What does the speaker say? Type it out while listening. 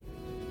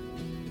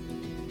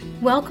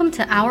Welcome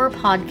to our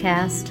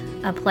podcast,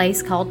 A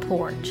Place Called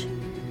Poarch.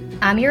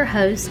 I'm your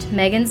host,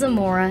 Megan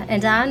Zamora,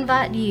 and I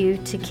invite you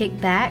to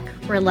kick back,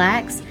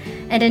 relax,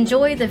 and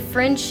enjoy the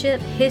friendship,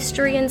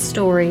 history, and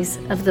stories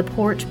of the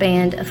Poarch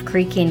Band of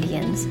Creek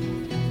Indians.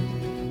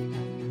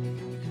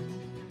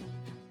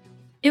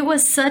 It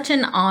was such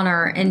an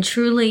honor and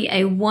truly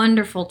a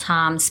wonderful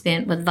time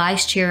spent with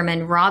Vice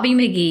Chairman Robbie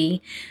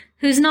McGhee,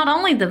 who's not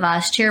only the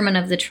Vice Chairman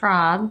of the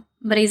tribe,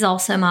 but he's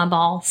also my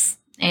boss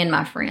and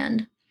my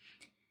friend.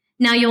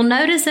 Now, you'll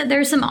notice that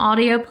there's some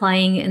audio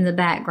playing in the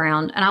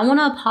background, and I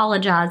want to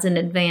apologize in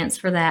advance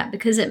for that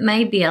because it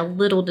may be a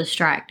little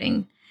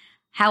distracting.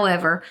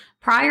 However,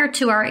 prior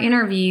to our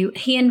interview,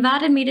 he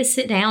invited me to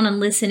sit down and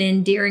listen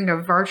in during a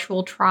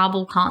virtual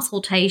tribal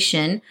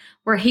consultation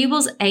where he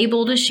was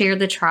able to share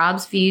the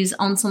tribe's views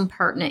on some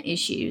pertinent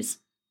issues.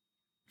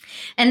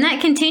 And that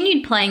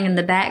continued playing in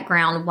the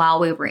background while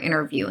we were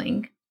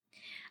interviewing.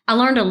 I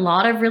learned a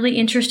lot of really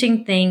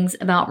interesting things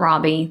about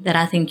Robbie that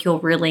I think you'll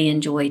really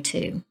enjoy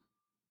too.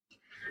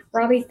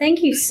 Robbie,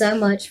 thank you so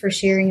much for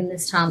sharing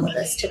this time with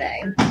us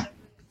today.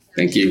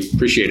 Thank you.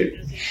 Appreciate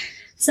it.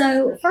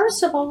 So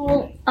first of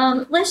all,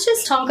 let's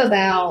just talk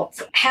about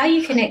how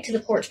you connect to the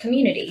Poarch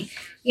community.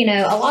 You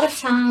know, a lot of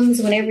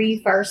times whenever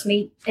you first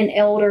meet an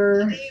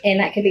elder,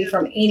 and that could be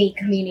from any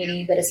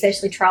community, but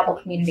especially tribal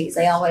communities,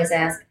 they always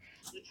ask,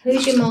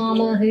 who's your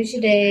mama? Who's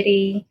your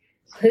daddy?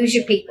 Who's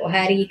your people?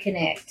 How do you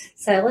connect?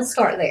 So let's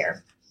start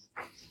there.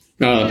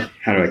 How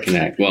do I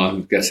connect? Well, I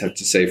guess I have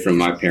to say from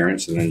my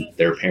parents and then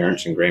their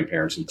parents and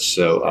grandparents. And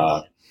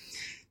so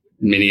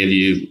many of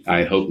you,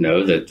 I hope,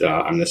 know that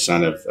I'm the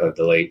son of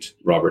the late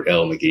Robert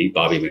L. McGhee,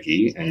 Bobby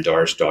McGhee, and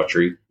Doris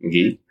Daughtry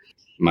McGhee.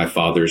 My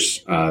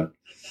father's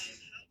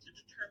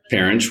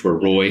parents were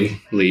Roy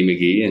Lee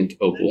McGhee and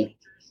Opal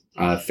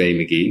Faye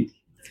McGhee,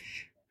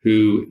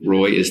 who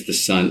Roy is the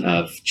son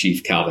of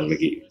Chief Calvin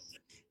McGhee.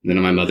 And then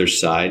on my mother's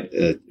side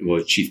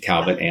was Chief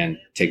Calvin and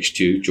takes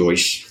two,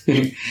 Joyce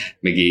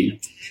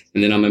McGhee.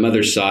 And then on my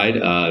mother's side,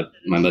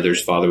 my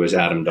mother's father was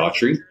Adam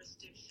Daughtry,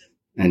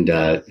 and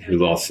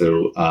who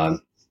also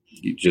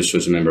just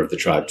was a member of the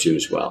tribe too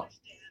as well.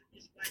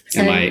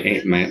 So,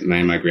 and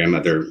my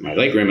grandmother, my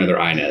late grandmother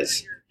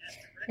Inez.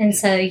 And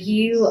so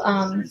you,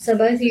 so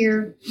both of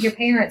your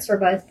parents were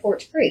both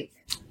Poarch Creek.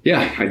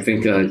 Yeah, I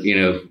think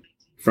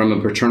from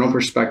a paternal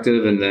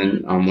perspective, and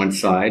then on one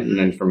side, and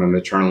then from a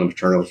maternal and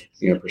paternal,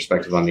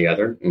 perspective on the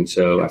other. And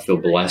so I feel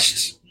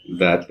blessed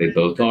that they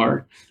both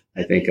are.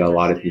 I think a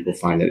lot of people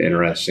find it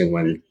interesting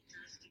when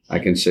I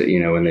can say,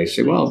 when they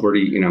say, well, where do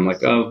you, I'm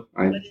like, oh,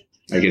 I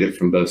get it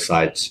from both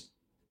sides.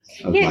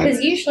 Yeah,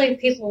 because usually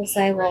people will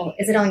say, well,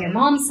 is it on your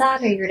mom's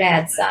side or your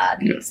dad's side?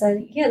 Yeah.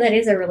 So, yeah, that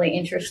is a really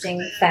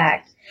interesting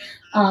fact.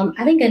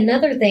 I think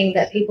another thing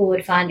that people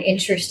would find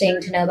interesting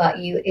to know about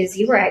you is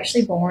you were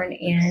actually born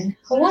in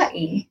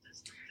Hawaii.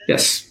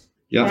 Yes.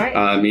 Yeah.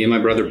 Right. Me and my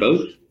brother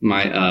both.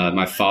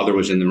 My father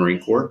was in the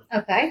Marine Corps.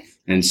 Okay.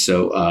 And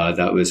so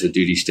that was a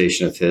duty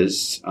station of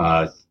his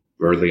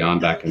early on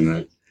back in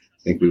I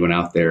think we went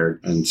out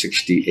there in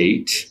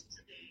 68.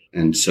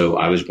 And so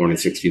I was born in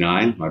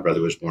 69. My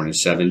brother was born in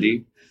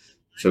 70.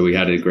 So we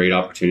had a great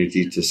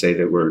opportunity to say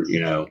that we're,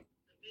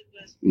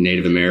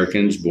 Native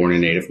Americans born in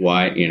Native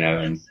Hawaii,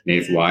 and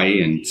Native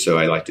Hawaii. And so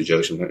I like to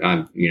joke sometimes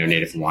I'm,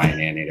 Native Hawaiian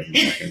and Native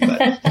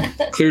American,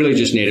 but clearly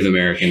just Native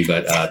American,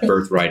 but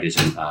birthright is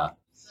in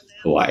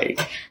Hawaii.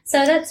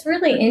 So that's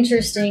really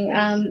interesting.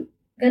 I'm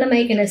going to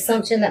make an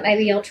assumption that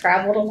maybe y'all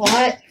traveled a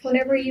lot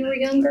whenever you were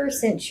younger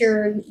since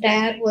your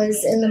dad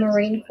was in the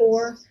Marine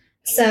Corps.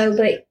 So,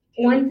 but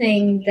one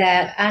thing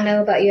that I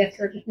know about you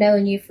after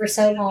knowing you for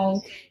so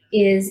long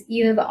is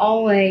you have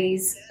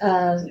always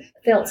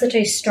felt such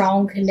a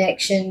strong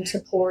connection to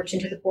Poarch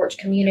and to the Poarch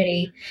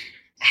community.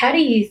 How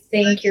do you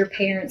think your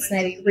parents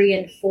maybe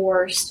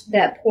reinforced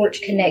that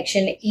Poarch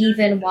connection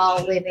even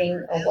while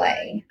living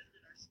away?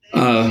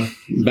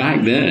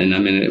 Back then,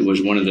 it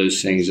was one of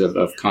those things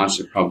of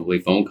constant probably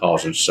phone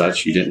calls and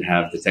such. You didn't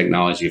have the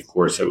technology, of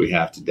course, that we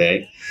have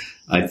today.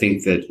 I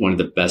think that one of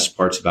the best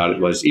parts about it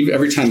was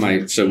every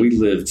time so we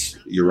lived,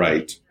 you're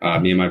right,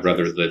 me and my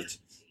brother lived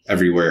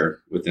everywhere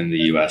within the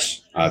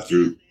U.S.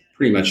 Through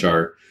pretty much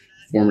our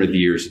formative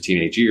years and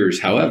teenage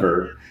years.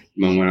 However,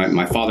 when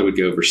my father would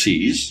go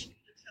overseas,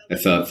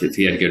 if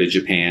he had to go to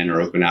Japan or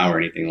Okinawa or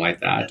anything like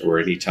that, or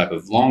any type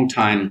of long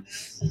time,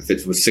 if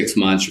it was 6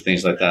 months or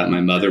things like that,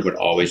 my mother would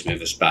always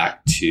move us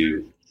back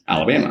to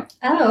Alabama.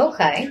 Oh,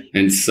 okay.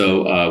 And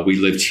so we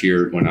lived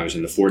here when I was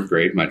in the 4th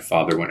grade. My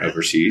father went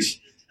overseas.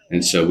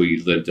 And so we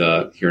lived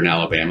here in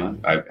Alabama.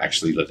 I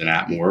actually lived in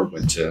Atmore,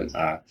 went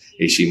to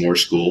A.C. Moore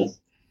School.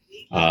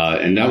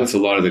 And that was a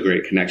lot of the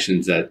great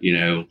connections that,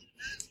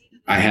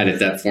 I had at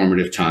that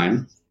formative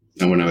time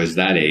when I was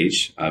that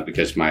age,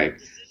 because my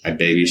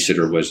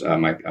babysitter was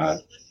my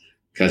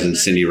cousin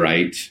Cindy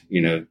Wright,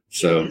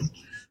 so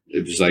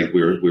it was like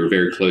we were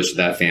very close to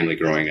that family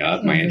growing up,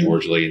 mm-hmm. My Aunt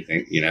Georgie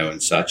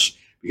and such,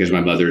 because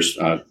my mother's,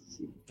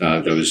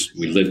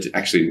 we lived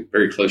actually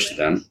very close to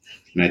them.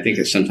 And I think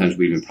that sometimes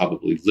we even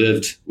probably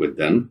lived with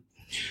them.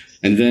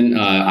 And then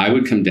I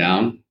would come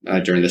down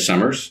during the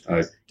summers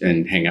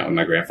and hang out with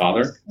my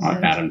grandfather,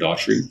 Adam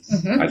Daughtry.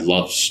 I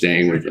loved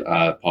staying with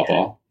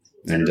Pawpaw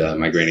and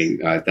my granny.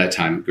 At that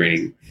time,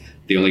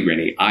 the only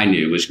granny I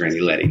knew was Granny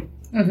Letty,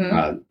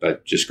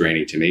 but just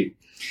Granny to me.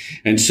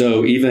 And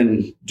so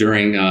even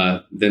during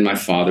then, my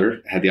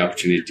father had the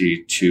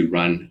opportunity to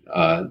run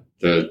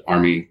the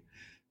Army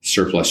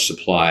surplus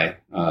supply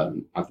at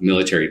the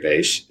military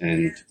base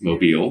in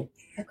Mobile.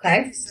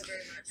 Okay.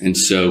 And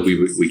so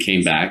we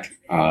came back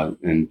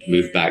and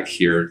moved back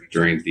here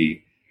during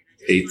the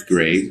 8th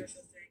grade,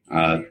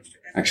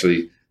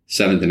 actually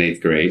 7th and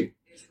 8th grade.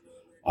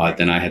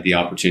 Then I had the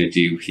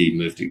opportunity. We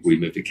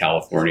moved to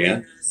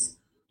California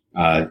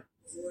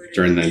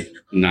during the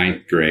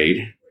 9th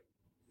grade.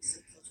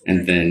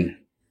 And then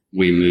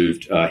we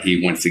moved,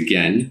 he once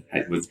again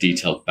was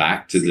detailed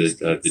back to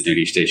the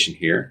duty station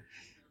here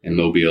in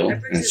Mobile.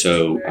 And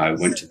so I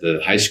went to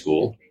the high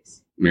school,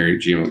 Mary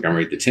G.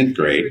 Montgomery, the 10th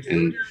grade.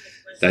 And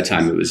that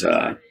time there was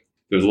a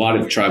lot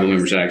of tribal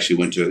members that actually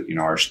went to,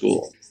 our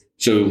school.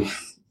 So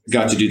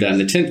got to do that in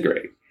the 10th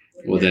grade.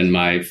 Well, then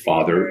my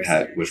father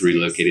was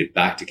relocated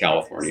back to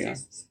California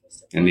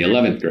in the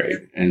 11th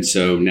grade. And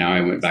so now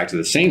I went back to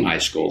the same high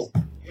school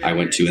I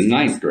went to in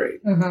 9th grade.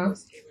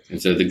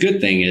 And so the good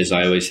thing is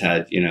I always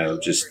had,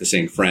 just the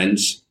same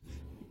friends,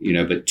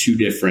 but two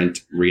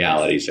different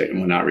realities.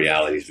 Well, not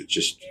realities, but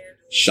just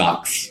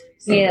shocks.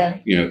 Yeah.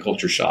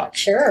 Culture shock.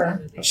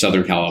 Sure. Of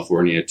Southern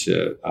California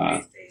to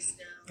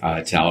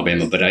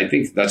Alabama. But I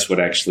think that's what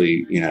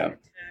actually, to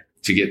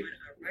get,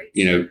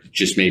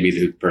 just made me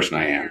the person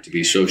I am, to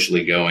be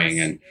socially going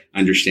and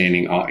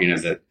understanding all,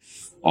 that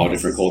all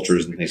different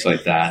cultures and things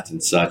like that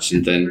and such.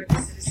 And then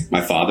my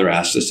father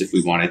asked us if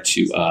we wanted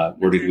to,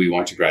 where did we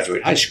want to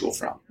graduate high school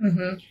from?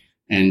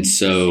 And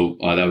so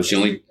that was the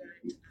only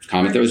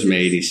comment that was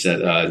made. He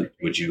said,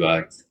 would you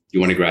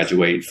want to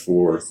graduate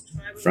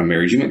from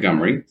Mary G.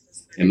 Montgomery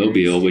in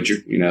Mobile, would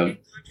you,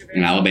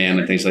 in Alabama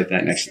and things like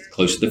that,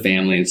 close to the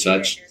family and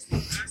such.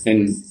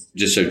 And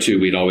just so too,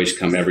 we'd always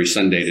come every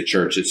Sunday to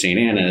church at St.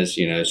 Anna's,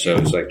 so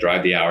it's like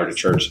drive the hour to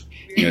church,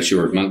 so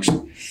we're monks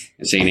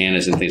at St.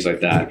 Anna's and things like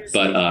that.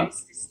 But,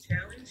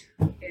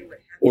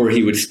 or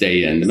he would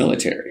stay in the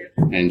military.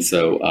 And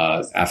so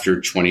after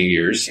 20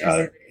 years,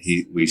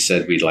 we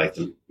said we'd like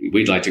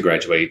to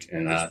graduate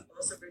in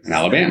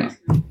Alabama,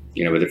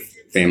 with a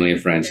family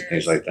and friends and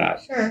things like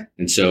that. Sure.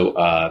 And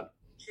so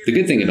the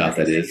good thing about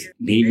that is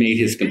he made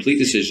his complete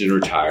decision to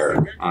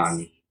retire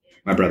on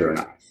my brother and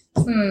I.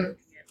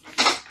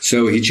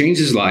 So he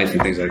changed his life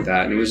and things like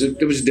that. And it was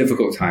a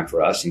difficult time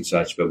for us and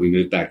such, but we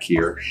moved back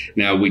here.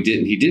 Now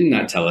he did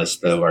not tell us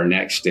though our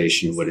next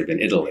station would have been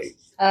Italy.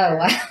 Oh,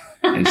 wow.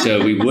 And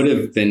so we would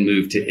have been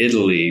moved to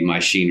Italy my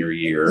senior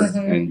year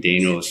and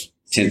Daniel's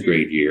 10th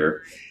grade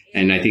year.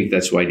 And I think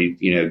that's why,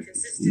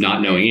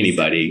 not knowing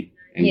anybody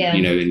and,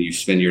 and you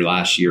spend your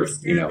last year of,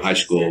 high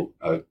school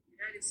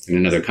in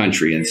another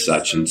country and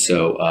such. And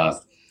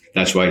so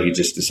that's why he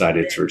just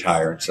decided to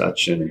retire and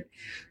such. And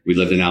we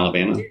lived in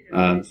Alabama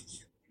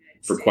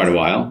for quite a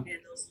while.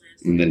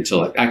 And then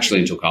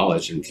until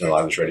college, until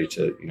I was ready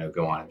to,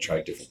 go on and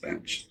try different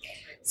things.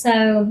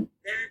 So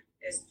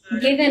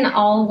given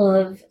all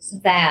of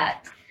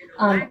that,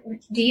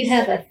 do you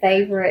have a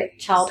favorite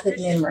childhood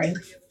memory?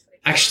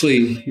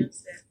 Actually,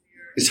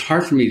 it's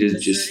hard for me to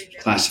just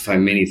classify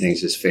many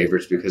things as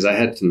favorites because I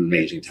had some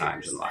amazing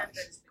times in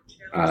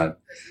life.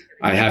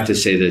 I have to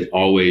say that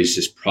always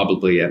is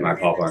probably at my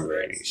Papa and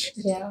Granny's.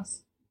 Yeah.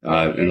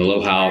 In the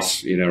little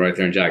house, right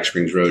there on Jack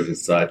Springs Road and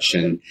such.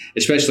 And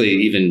especially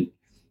even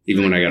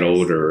when I got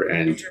older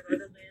and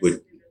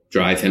would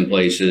drive him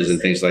places and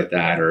things like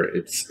that,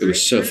 it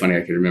was so funny.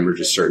 I could remember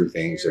just certain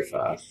things. If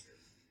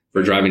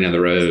we're driving down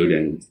the road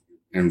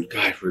and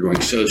God, we're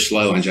going so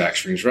slow on Jack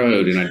Springs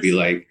Road. And I'd be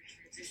like,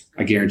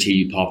 I guarantee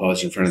you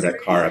Papa's in front of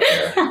that car up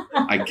there.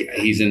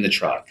 He's in the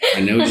truck.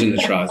 I know he's in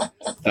the truck.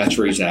 That's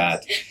where he's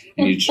at.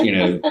 And you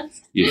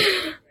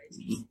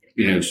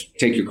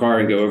take your car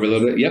and go over a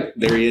little bit. Yep,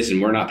 there he is.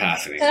 And we're not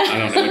passing him. I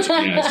don't know what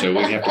so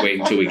we have to wait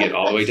until we get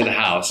all the way to the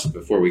house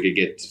before we could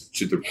get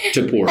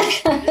to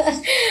Porch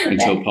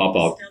until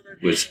Papa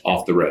was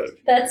off the road.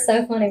 That's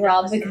so funny,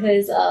 Rob,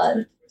 because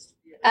I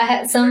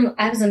have some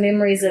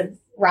memories of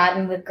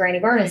riding with Granny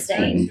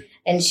Bernstein,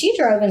 and she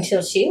drove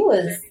until she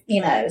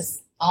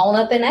was, all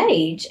up in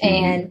age.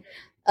 And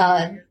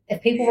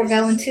if people were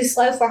going too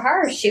slow for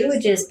her, she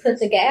would just put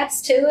the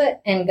gas to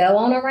it and go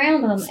on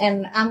around them.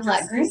 And I'm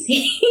like,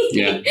 Granny.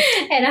 Yeah.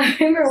 And I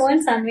remember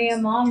one time me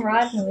and Mom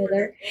riding with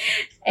her,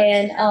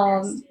 and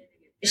I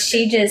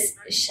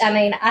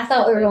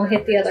thought we were going to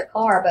hit the other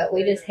car, but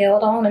we just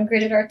held on and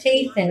gritted our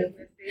teeth, and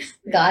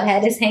God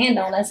had his hand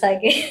on us, I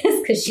guess,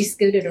 because she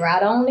scooted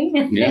right on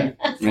him. Yeah.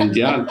 And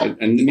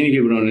many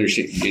people don't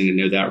understand,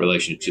 know that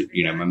relationship.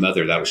 My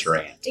mother, that was her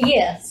aunt.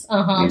 Yes.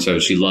 And so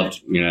she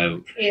loved,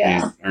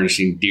 Aunt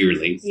Ernestine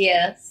dearly.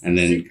 Yes. And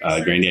then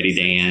Granddaddy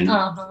Dan,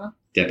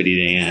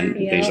 Deputy Dan,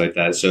 and things like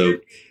that. So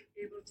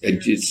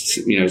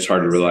it's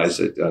hard to realize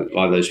that a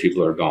lot of those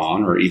people are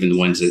gone, or even the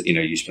ones that,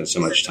 you spend so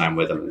much time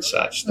with them and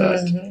such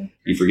that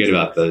you forget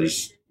about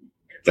those,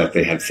 that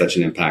they had such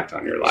an impact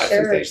on your life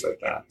and things like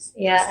that.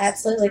 Yeah,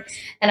 absolutely.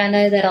 And I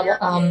know that,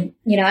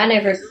 I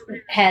never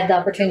had the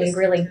opportunity to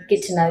really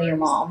get to know your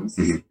mom,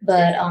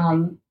 but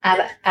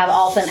I've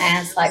often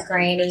asked like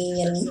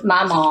Granny and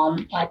my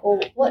mom, like, well,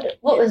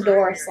 what was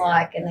Doris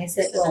like? And they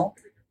said, well,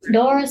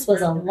 Doris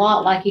was a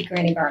lot like you,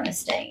 Granny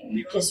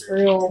Bernstein, just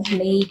real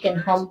meek and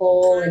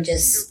humble and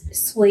just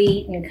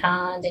sweet and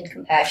kind and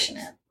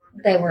compassionate.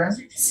 They were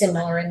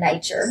similar in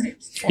nature.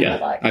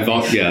 Yeah, I've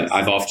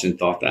often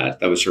thought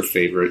that was her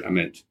favorite. I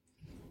mean,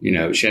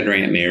 she had her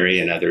Aunt Mary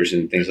and others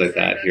and things like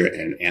that here,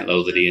 and Aunt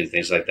Lolity and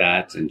things like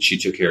that, and she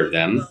took care of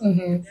them.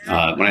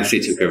 When I say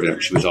took care of them,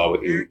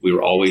 we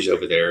were always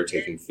over there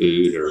taking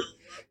food. Or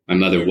my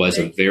mother was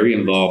a very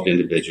involved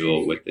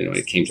individual when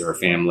it came to her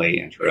family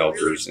and her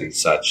elders and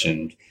such,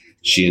 and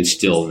she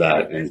instilled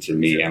that into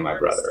me and my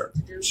brother.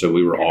 So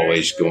we were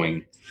always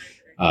going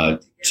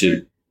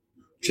to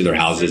their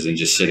houses and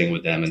just sitting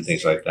with them and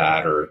things like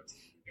that, or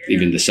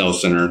even the cell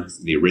center,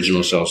 the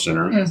original cell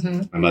center.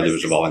 My mother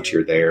was a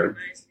volunteer there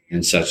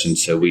and such. And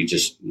so we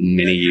just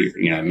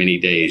many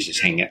days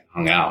just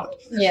hung out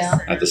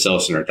at the cell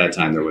center. At that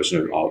time, there was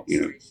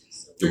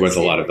there was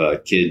a lot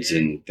of kids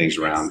and things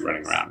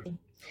running around.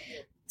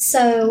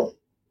 So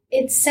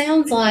it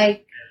sounds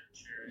like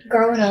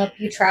growing up,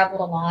 you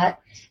traveled a lot,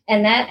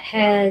 and that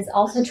has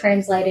also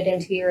translated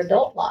into your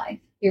adult life.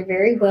 You're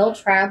very well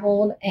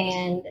traveled,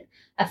 and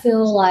I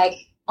feel like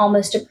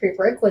almost a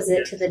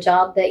prerequisite to the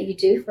job that you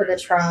do for the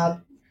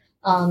tribe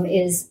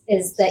is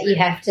that you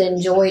have to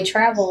enjoy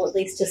travel, at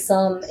least to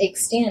some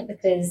extent,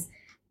 because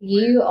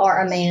you are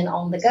a man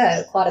on the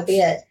go quite a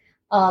bit.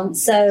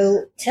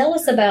 So tell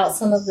us about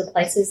some of the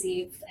places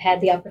you've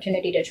had the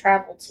opportunity to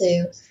travel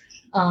to.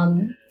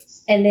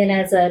 And then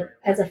as a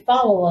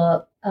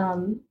follow-up,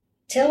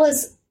 tell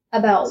us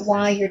about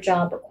why your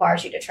job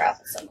requires you to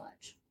travel so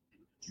much.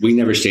 We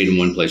never stayed in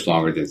one place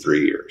longer than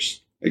 3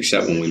 years,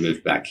 except when we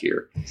moved back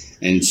here.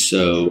 And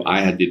so I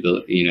had the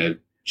ability, I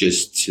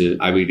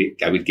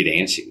would get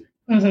antsy,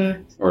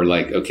 or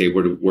like, okay,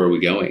 where are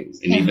we going?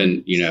 And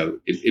even,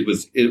 it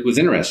was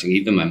interesting.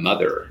 Even my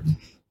mother,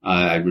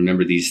 I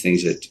remember these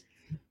things that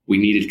we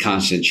needed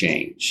constant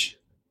change.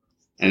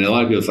 And a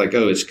lot of people like,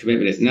 oh, it's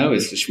commitment. No,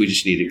 it's just, we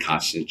just needed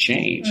constant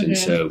change. And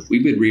so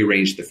we would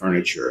rearrange the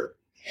furniture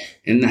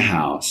in the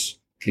house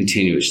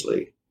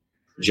continuously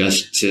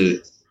just to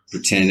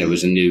pretend it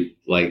was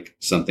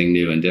something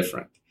new and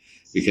different,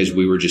 because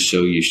we were just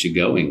so used to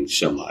going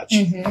so much.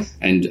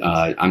 And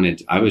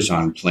I was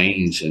on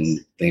planes and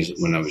things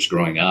when I was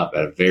growing up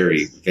at a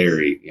very,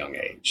 very young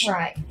age,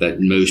 that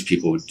most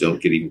people don't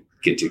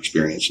get to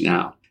experience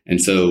now. And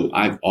so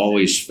I've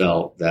always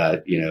felt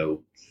that,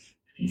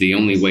 the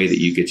only way that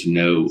you get to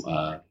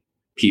know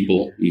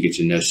people, you get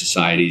to know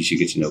societies, you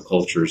get to know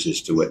cultures,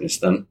 is to witness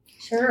them,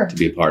 to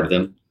be a part of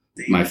them.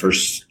 My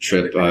first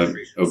trip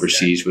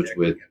overseas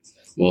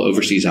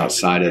overseas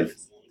outside of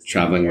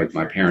traveling with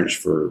my parents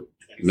for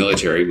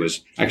military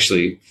was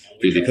actually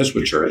through the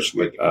Episcopal Church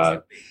with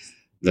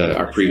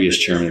our previous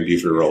chairman,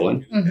 Buford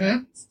Rowland.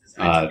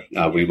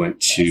 We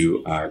went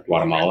to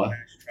Guatemala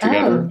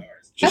together,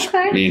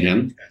 me and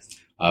him.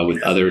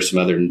 With some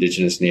other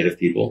indigenous native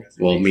people.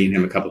 Well, me and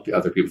him, a couple of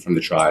other people from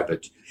the tribe,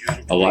 but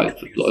a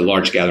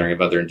large gathering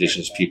of other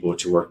indigenous people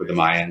to work with the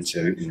Mayans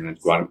and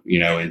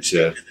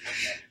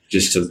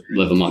to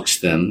live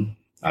amongst them.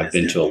 I've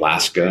been to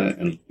Alaska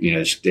and,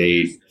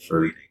 stayed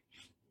for a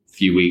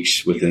few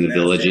weeks within the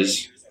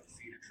villages,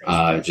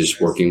 just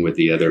working with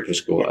the other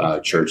Episcopal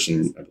Church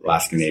and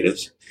Alaska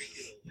Natives.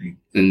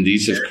 And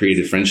these have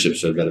created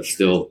friendships that have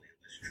still,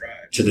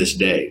 to this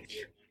day.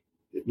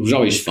 It was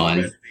always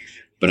fun.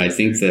 But I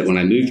think that when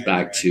I moved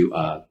back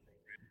to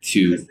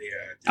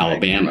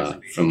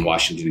Alabama from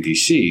Washington,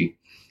 D.C.,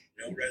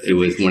 it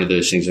was one of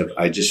those things of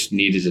I just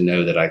needed to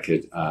know that I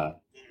could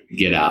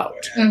get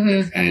out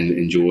and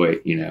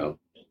enjoy,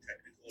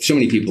 so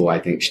many people, I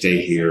think,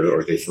 stay here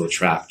or they feel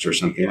trapped or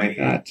something like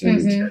that.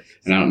 And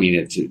I don't mean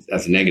it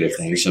as a negative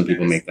thing. Some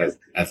people make that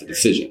as a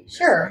decision.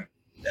 Sure.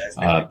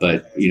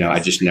 But, I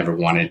just never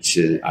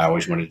I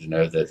always wanted to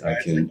know that I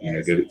can,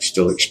 go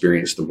still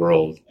experience the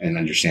world and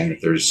understand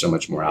that there's so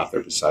much more out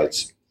there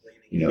besides,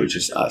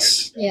 just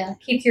us. Yeah.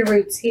 Keep your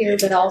roots here,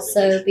 but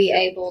also be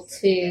able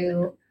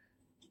to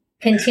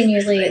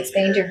continually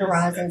expand your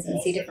horizons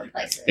and see different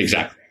places.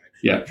 Exactly.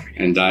 Yeah.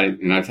 And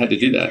I've had to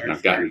do that, and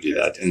I've gotten to do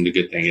that. And the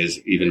good thing is,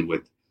 even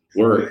with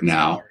work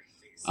now,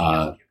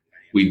 I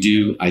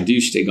do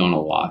stay gone a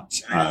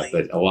lot,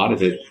 but a lot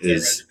of it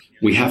is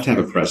we have to have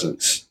a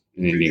presence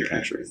in Indian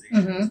country.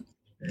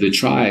 The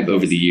tribe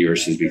over the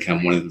years has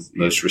become one of the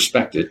most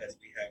respected,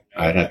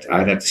 I'd have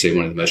to say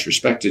one of the most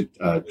respected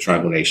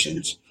tribal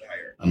nations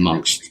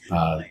amongst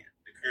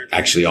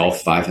actually all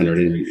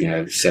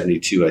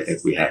 572 I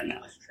think we have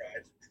now.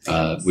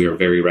 We are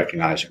very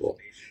recognizable.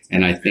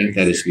 And I think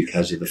that is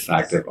because of the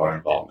fact of our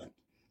involvement.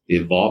 The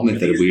involvement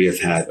that we have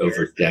had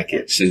over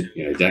decades,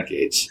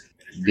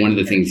 one of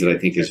the things that I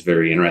think is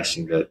very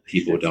interesting that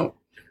people don't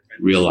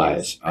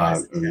realize,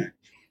 and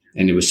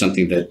it was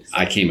something that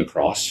I came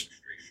across,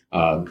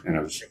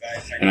 and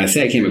I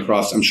say I came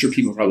across, I'm sure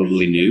people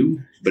probably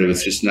knew, but it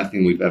was just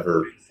nothing we've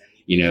ever,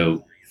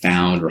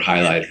 found or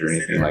highlighted or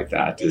anything like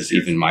that. Is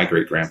even my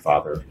great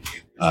grandfather,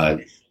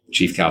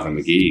 Chief Calvin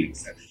McGhee,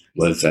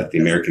 was at the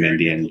American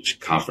Indian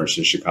Conference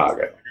in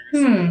Chicago.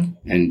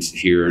 And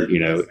here,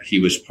 he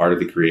was part of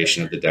the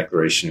creation of the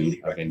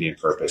Declaration of Indian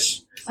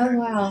Purpose. Oh,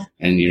 wow.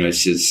 And,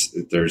 it's just,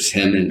 there's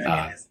him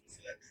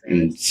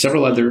and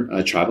several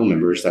other tribal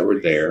members that were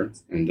there,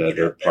 and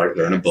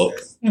they're in a book,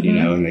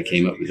 and they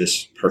came up with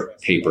this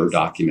paper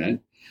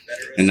document.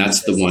 And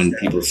that's the one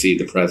people see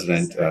the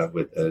president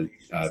with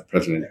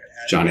President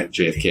John F.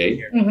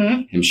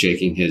 JFK, him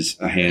shaking his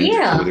hand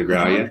with the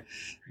regalia.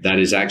 That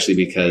is actually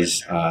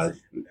because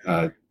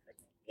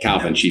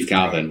Chief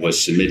Calvin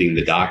was submitting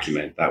the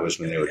document. That was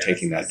when they were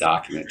taking that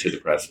document to the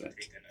president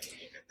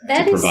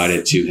to provide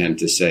it to him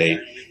to say,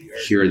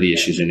 here are the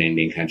issues in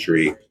Indian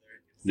country.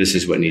 This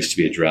is what needs to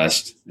be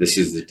addressed. This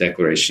is the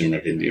Declaration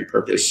of Indian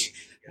Purpose.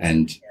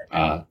 And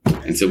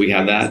so we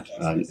have that.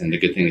 And the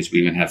good thing is we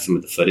even have some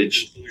of the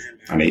footage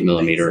on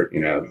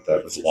 8mm,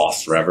 that was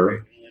lost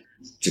forever.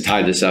 To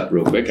tie this up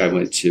real quick, I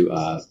went to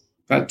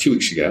about 2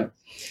 weeks ago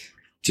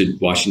to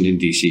Washington,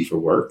 D.C. for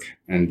work.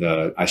 And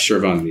I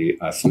serve on the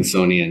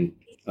Smithsonian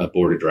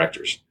Board of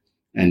Directors.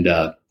 And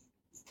I'm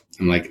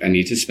like, I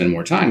need to spend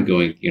more time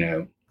going,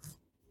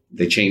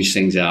 they change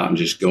things out and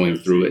just going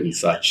through it and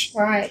such.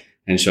 Right.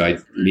 And so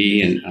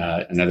me and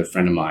another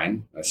friend of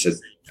mine, I said,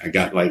 I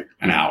got like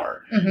an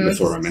hour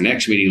before my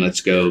next meeting.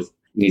 Let's go.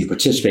 Need to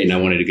participate. And I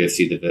wanted to go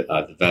see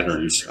the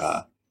Veterans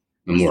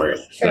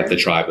Memorial that the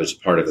tribe was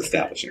part of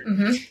establishing.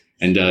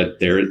 And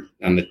there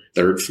on the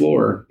third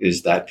floor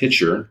is that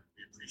picture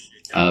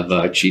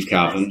of Chief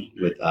Calvin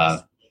with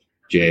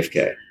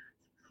JFK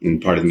in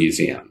part of the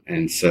museum.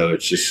 And so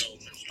it's just,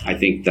 I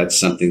think that's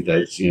something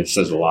that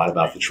says a lot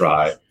about the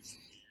tribe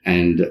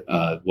and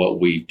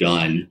what we've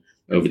done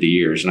over the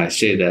years. And I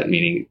say that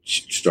meaning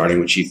starting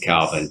with Chief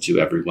Calvin to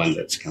everyone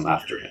that's come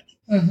after him.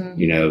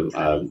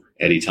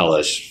 Eddie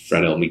Tullis,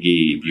 Fred L.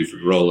 McGhee,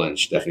 Buford Rowland,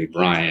 Stephanie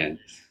Bryan,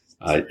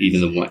 even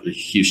the one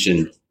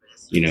Houston,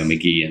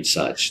 McGhee and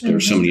such. There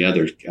are so many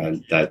others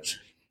that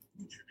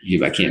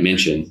I can't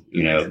mention,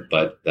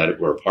 but that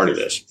were a part of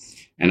this.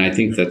 And I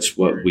think that's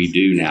what we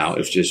do now.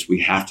 It's just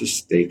we have to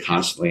stay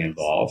constantly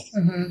involved.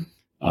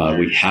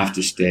 We have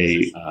to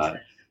stay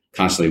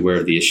constantly aware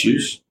of the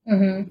issues.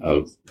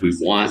 We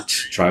want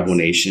tribal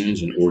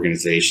nations and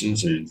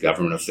organizations and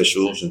government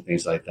officials and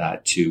things like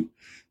that to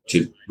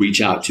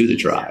reach out to the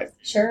tribe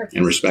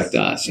and respect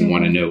us and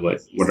want to know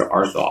what are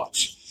our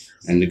thoughts.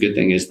 And the good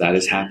thing is that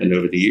has happened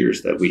over the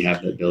years that we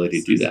have the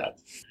ability to do that.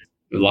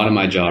 A lot of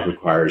my job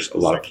requires a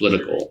lot of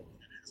political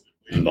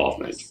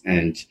involvement.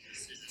 And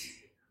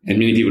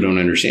many people don't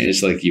understand.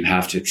 It's like you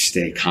have to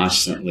stay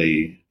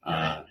constantly,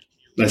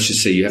 let's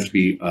just say you have to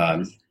be,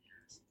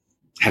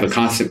 have a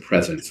constant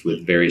presence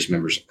with various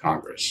members of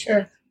Congress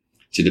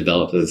to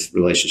develop those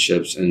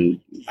relationships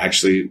and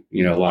actually,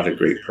 a lot of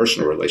great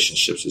personal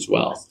relationships as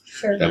well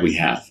that we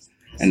have.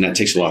 And that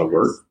takes a lot of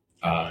work.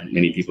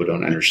 Many people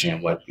don't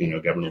understand what,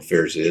 government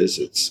affairs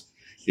is.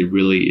 It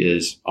really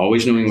is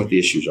always knowing what the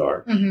issues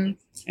are.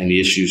 And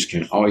the issues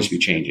can always be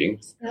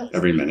changing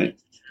every minute.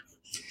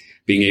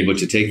 Being able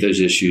to take those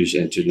issues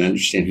and to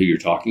understand who you're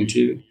talking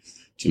to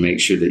make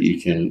sure that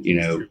you can,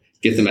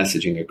 get the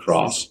messaging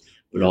across,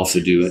 but also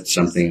do it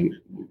something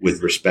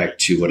with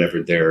respect to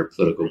whatever their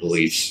political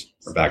beliefs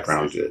or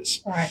background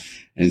is. Right.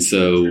 And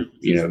so,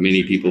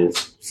 many people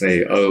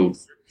say,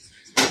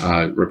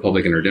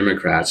 Republican or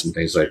Democrats and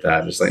things like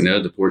that. And it's like,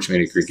 no, the Poarch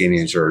Creek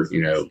Indians are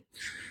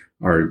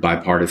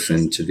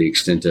bipartisan to the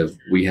extent of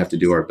we have to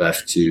do our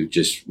best to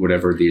just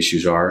whatever the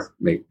issues are,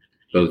 make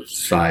both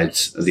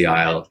sides of the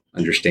aisle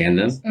understand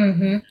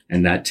them.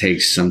 And that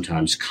takes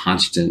sometimes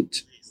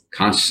constant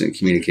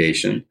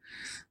communication,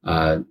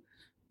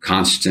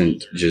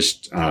 constant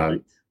just,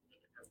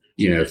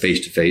 face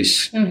to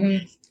face,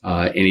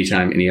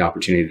 anytime, any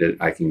opportunity that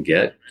I can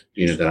get,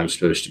 that I'm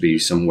supposed to be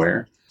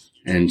somewhere.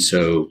 And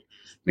so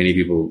many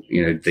people,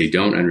 they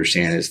don't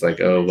understand. It's like,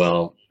 oh,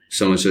 well,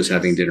 so-and-so's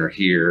having dinner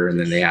here. And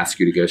then they ask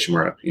you to go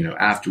somewhere,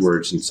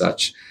 afterwards and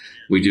such.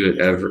 We do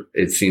it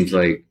it seems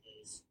like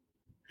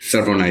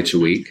several nights a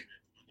week.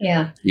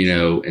 Yeah.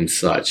 And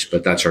such,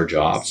 but that's our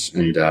jobs.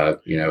 And,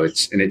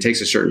 it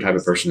takes a certain type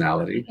of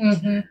personality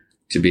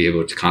to be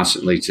able to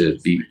constantly to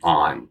be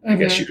on, I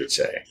guess you could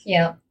say.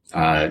 Yeah.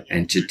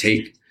 And to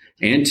take,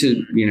 and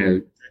to,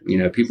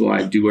 people,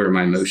 I do wear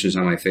my emotions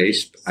on my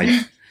face.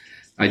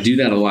 I do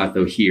that a lot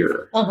though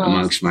here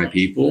amongst my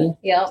people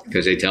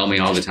because they tell me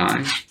all the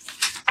time,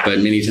 but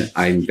many times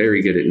I'm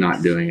very good at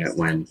not doing it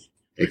when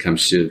it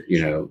comes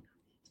to,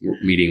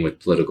 meeting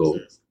with political,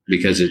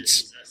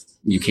 because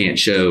you can't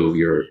show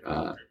your,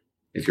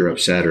 if you're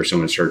upset or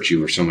someone's hurt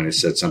you or someone has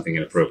said something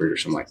inappropriate or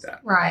something like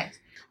that. Right.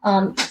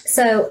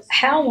 So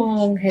how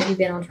long have you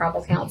been on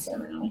tribal council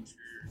now?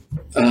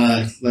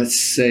 Let's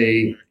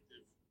say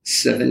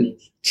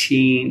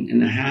 14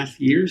 and a half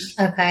years.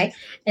 Okay.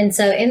 And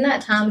so in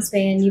that time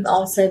span, you've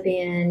also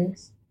been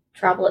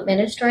tribal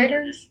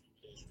administrator?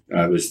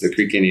 I was the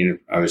Creek Indian,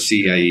 I was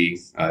CIE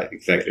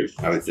executive.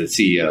 I was the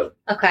CEO.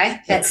 Okay.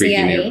 At Creek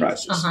Indian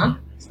Enterprises. Uh-huh.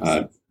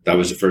 That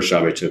was the first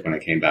job I took when I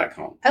came back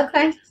home.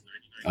 Okay.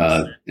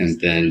 And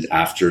then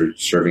after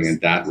serving in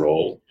that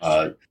role,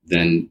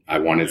 then I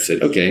wanted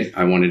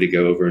to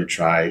go over and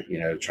try,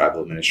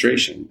 tribal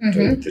administration,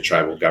 the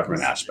tribal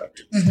government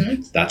aspect.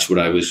 Mm-hmm. That's what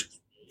I was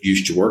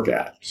used to work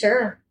at.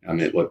 Sure. I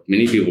mean, what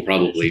many people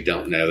probably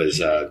don't know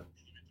is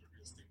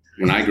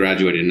when I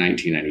graduated in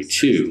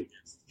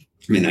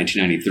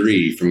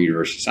 1993 from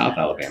University of South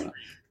Alabama,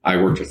 I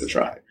worked with the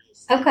tribe.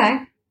 Okay.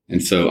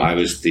 And so I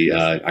was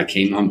I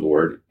came on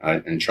board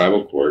in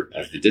tribal court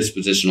as the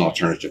dispositional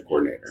alternative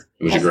coordinator.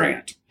 It was a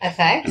grant.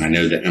 Okay. And I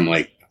know that I'm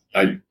like,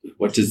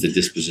 what does the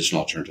dispositional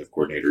alternative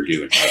coordinator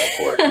do in tribal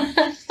court?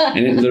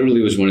 And it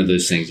literally was one of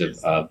those things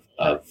of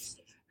I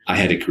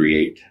had to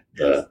create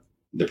the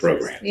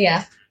program.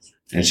 Yeah.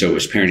 And so it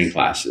was parenting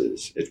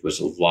classes. It was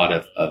a lot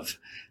of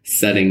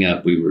setting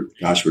up. We were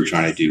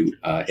trying to do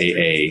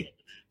AA,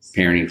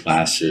 parenting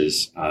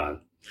classes,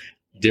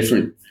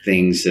 different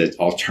things that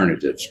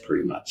alternatives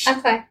pretty much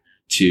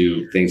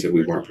to things that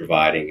we weren't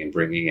providing, and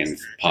bringing in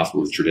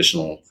possible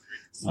traditional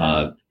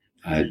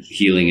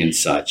healing and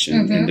such,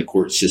 and the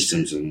court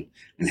systems and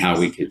how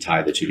we could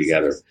tie the two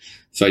together.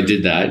 So I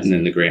did that, and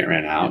then the grant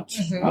ran out.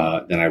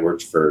 Then I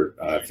worked for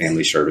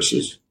family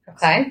services,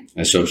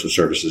 social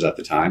services at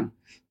the time.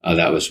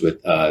 That was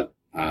with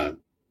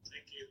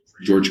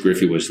George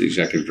Griffey was the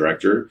executive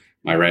director.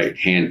 My right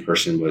hand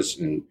person was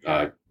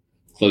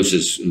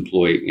closest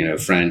employee,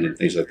 friend and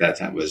things like that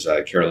time was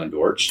Carolyn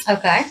Dortch.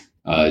 Okay.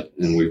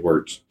 And we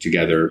worked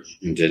together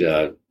and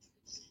did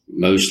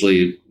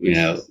mostly,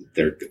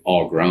 they're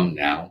all grown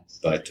now,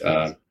 but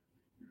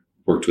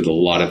worked with a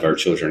lot of our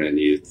children and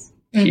youth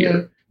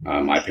here.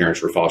 My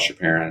parents were foster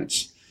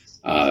parents.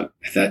 At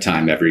that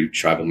time, every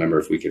tribal member,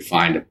 if we could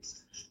find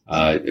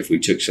if we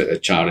took a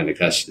child into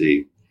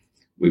custody,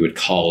 we would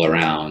call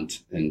around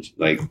and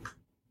want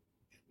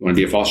to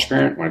be a foster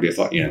parent? Want to be a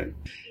foster,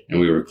 and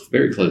we were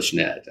very close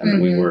knit. I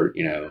mean, we were,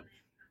 we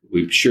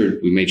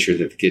made sure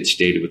that the kids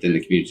stayed within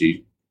the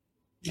community,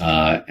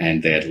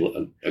 and they had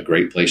a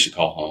great place to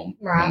call home.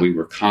 Right. And we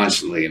were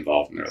constantly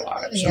involved in their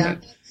lives. Yeah.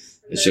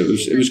 So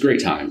it was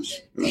great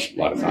times. It was a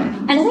lot of fun.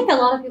 And I think a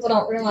lot of people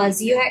don't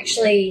realize your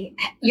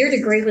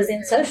degree was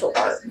in social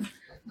work.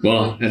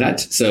 Well,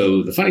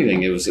 so the funny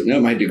thing was that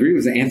my degree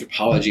was in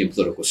anthropology and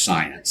political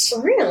science.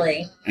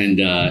 Really? And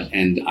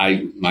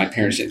my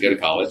parents didn't go to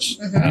college.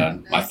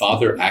 My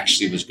father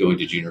actually was going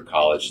to junior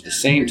college at the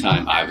same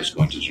time I was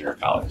going to junior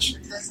college.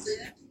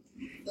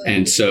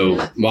 And so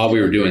while we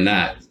were doing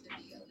that,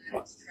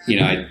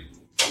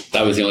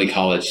 that was the only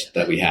college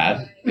that we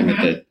had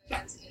that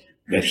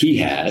he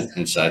had,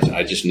 and such.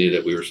 I just knew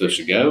that we were supposed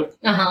to go,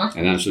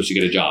 and I'm supposed to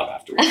get a job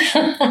afterwards.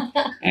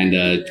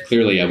 And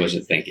clearly, I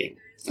wasn't thinking.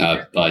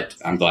 But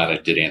I'm glad I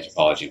did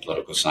anthropology and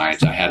political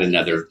science. I had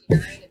to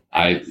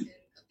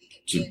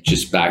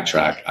just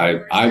backtrack.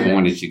 I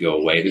wanted to go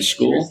away to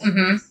school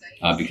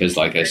because,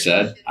 like I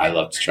said, I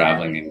loved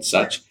traveling and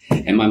such.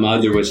 And my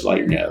mother was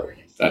like, no,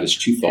 that is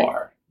too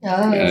far.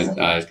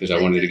 Because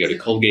I wanted to go to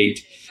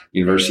Colgate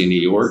University in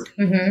New York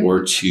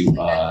or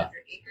to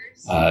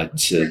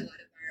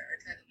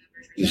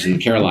it was in the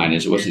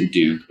Carolinas. It wasn't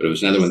Duke, but it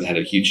was another one that had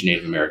a huge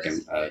Native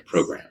American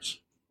programs.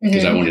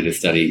 Because I wanted to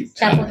study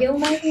Chapel Hill,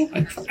 maybe.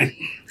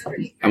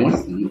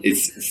 It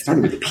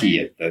started with a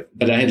P,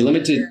 but I had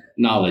limited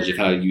knowledge of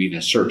how you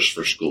even search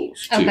for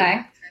schools. Too.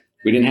 Okay.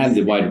 We didn't have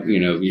the wide,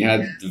 we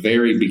had the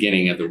very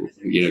beginning of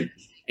the,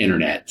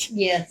 internet.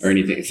 Yes. Or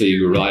anything, so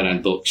you relied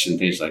on books and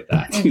things like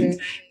that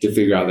to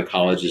figure out the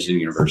colleges and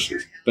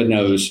universities. But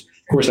no, of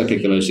course, I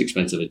picked the most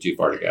expensive and too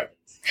far to go.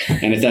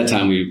 And at that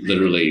time, we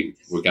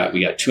got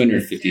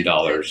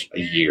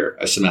 $250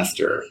 a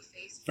semester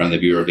from the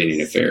Bureau of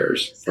Indian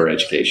Affairs for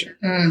education.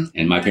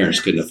 And my parents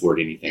couldn't afford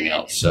anything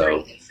else.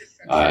 So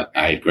I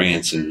had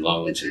grants and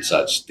loans and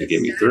such to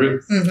get me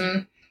through.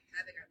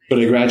 But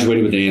I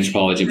graduated with an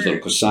anthropology and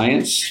political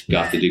science,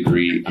 got the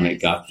degree,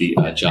 got the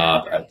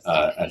job at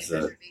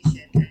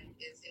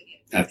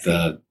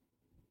the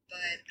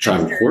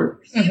tribal court,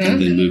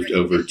 and then moved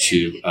over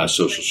to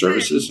social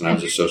services. And I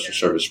was a social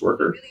service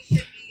worker.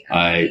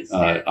 I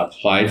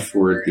applied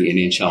for the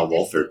Indian Child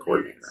Welfare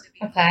Coordinator.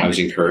 I was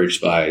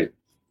encouraged by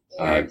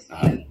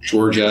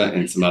Georgia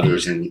and some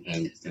others, and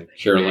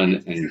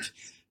Carolyn and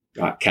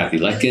Kathy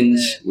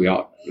Letkins.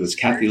 It was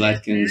Kathy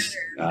Letkins,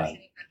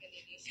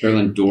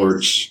 Carolyn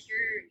Dortch,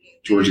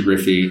 Georgia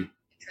Griffey,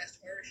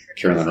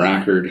 Carolyn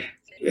Rackard.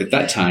 At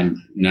that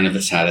time, none of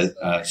us had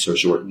a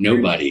social work.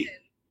 Nobody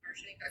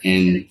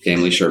in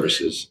family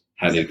services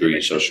had a degree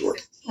in social work.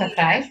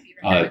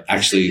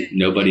 Actually,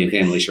 nobody in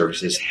family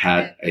services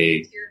had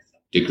a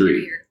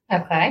degree.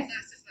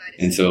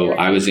 And so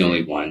I was the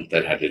only one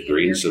that had a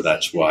degree. And so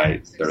that's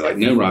why they're like,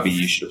 no, Robbie,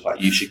 you should apply.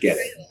 You should get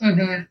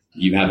it.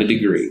 You have a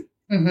degree.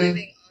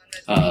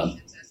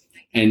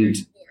 And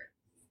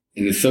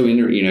and it's so,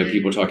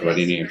 people talk about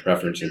Indian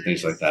preference and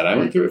things like that. I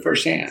went through it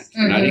firsthand,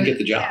 and I didn't get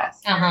the job.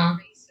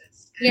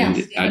 Yeah,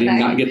 and I did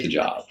not get the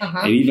job.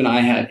 And even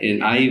I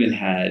even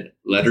had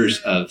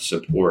letters of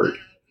support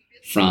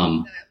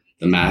from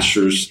the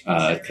master's,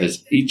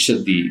 because each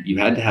of you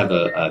had to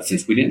have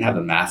since we didn't have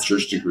a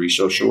master's degree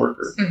social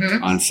worker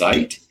on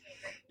site,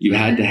 you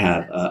had to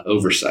have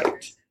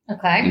oversight.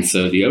 Okay. And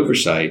so the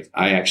oversight,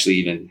 I actually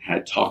even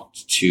had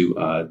talked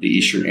to the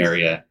Eastern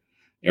area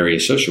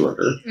social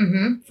worker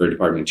for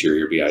Department of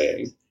Interior,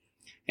 BIA,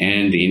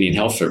 and the Indian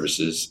Health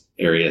Services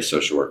area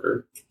social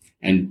worker.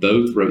 And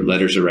both wrote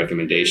letters of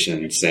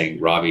recommendation saying,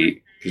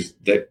 Robbie, because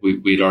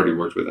we'd already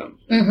worked with them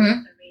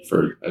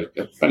for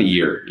about a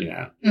year,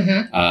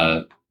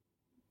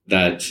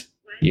 that,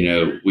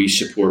 we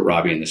support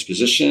Robbie in this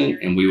position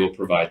and we will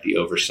provide the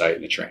oversight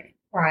and the training.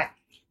 Right.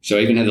 So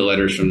I even had the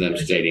letters from them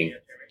stating,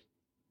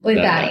 We've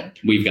got him.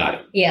 We've got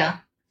him. Yeah.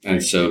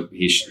 And so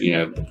he,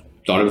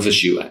 thought it was a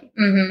shoe-in.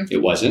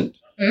 It wasn't.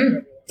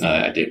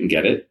 I didn't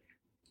get it.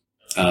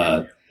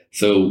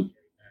 So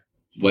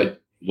what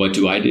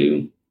do I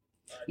do?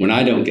 When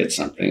I don't get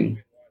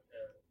something,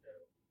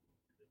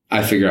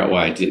 I figure out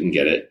why I didn't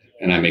get it,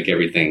 and I make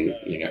everything,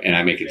 and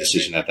I make a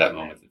decision at that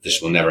moment that this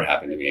will never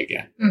happen to me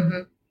again.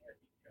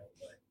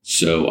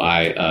 So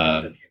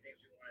I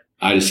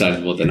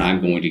decided, well, then I'm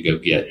going to go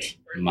get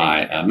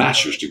my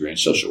master's degree in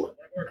social work.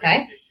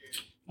 Okay.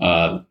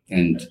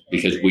 And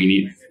because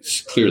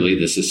clearly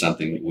this is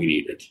something we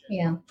needed.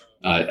 Yeah.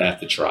 At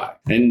the tribe.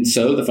 And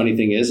so the funny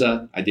thing is,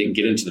 I didn't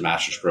get into the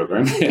master's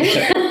program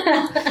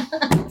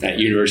at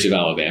University of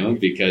Alabama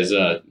because,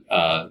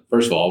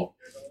 first of all,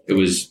 it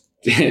was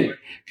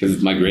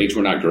because my grades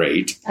were not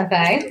great.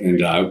 Okay.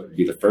 And I would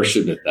be the first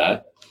to admit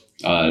that.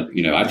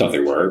 I thought they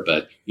were,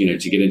 but,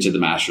 to get into the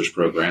master's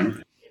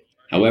program.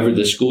 However,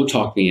 the school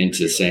talked me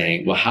into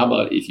saying, well, how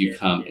about if you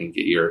come and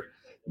get your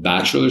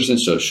bachelor's in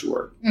social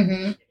work?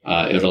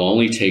 It'll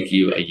only take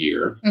you a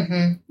year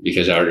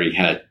because I already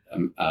had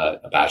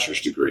a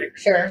bachelor's degree.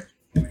 Sure.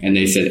 And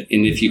they said,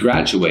 and if you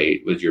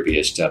graduate with your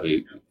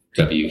BSW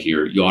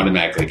here, you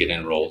automatically get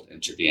enrolled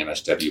into the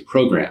MSW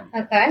program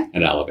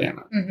at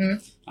Alabama.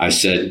 I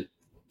said,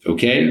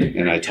 okay.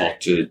 And I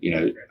talked to,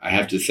 I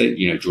have to say,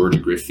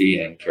 George Griffey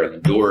and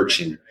Carolyn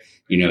Dortch and,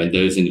 and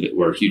those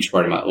were a huge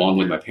part of along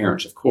with my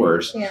parents, of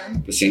course,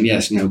 but saying,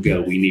 yes, no,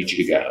 go. We need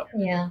you to go.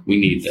 Yeah.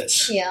 We need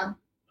this. Yeah.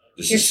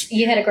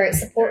 You had a great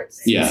support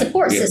system.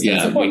 Support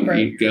group.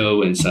 You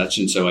go and such.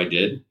 And so I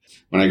did.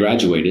 When I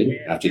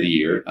graduated after the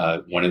year,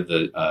 one of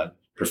the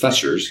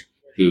professors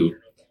who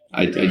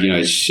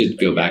I should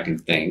go back and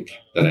think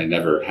that I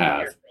never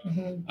have,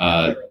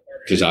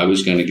 because I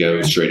was going to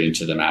go straight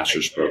into the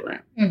master's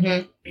program.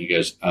 He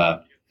goes,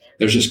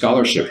 there's a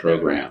scholarship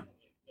program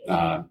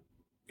at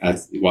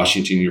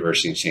Washington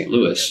University in St.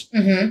 Louis.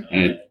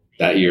 And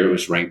that year it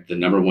was ranked the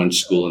 #1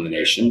 school in the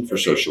nation for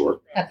social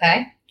work.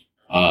 Okay.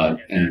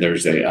 And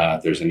there's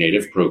a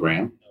native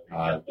program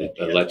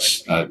that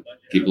lets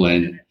people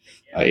in.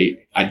 I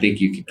think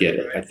you could get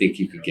it. I think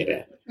you could get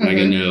in. And I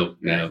go,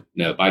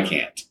 no, I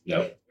can't.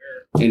 No.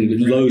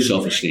 And low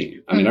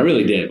self-esteem. I mean, I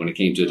really did when it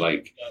came to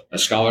like a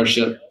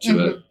scholarship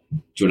to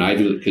an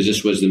Ivy, because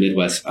this was the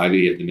Midwest,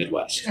 Ivy of the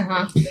Midwest.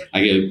 I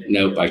go,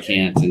 nope, I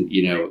can't. And,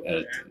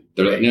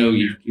 they're like, no,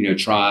 you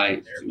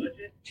try.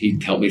 He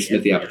helped me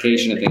submit the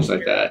application and things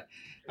like that.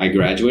 I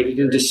graduated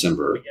in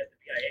December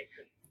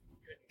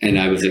and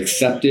I was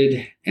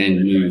accepted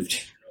and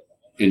moved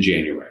in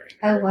January.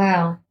 Oh,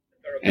 wow.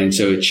 And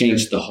so it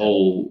changed the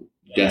whole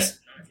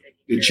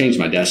it changed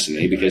my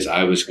destiny because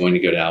I was going to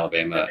go to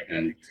Alabama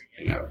and,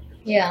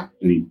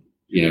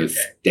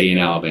 stay in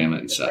Alabama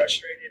and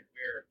such.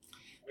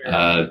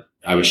 I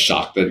was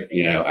shocked that,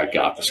 I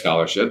got the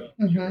scholarship.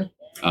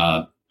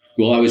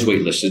 Well, I was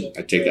waitlisted.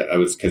 I take that.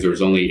 Because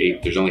there's only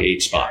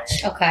 8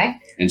 spots. Okay.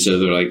 And so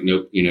they're like,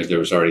 nope, there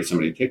was already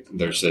somebody picked.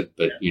 They said,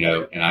 but,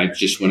 and I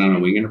just went on a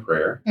wing and a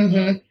prayer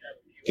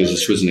because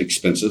this was an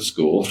expensive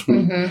school.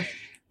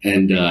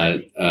 And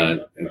at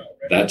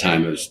that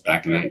time, it was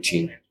back in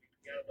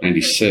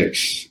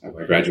 1996. I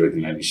graduated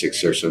in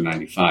 96 or so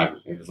 95.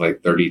 It was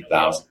like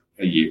 $30,000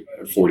 a year,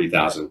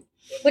 $40,000.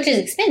 Which is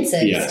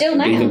expensive. Yeah. Still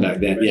now. Even back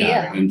then.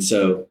 Yeah. And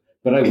so,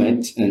 but I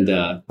went and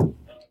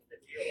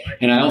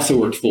I also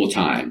worked full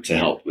time to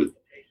help with,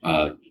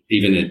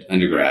 even at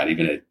undergrad,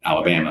 even at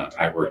Alabama,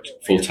 I worked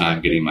full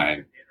time getting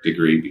my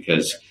degree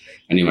because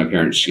I knew my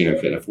parents,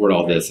 could afford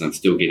all this and I'm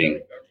still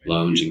getting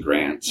loans and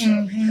grants.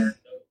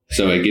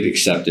 So I get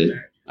accepted.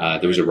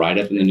 There was a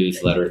write-up in the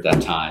newsletter at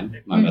that time.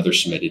 My mother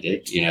submitted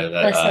it.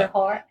 Bless her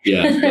heart.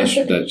 Yeah, that's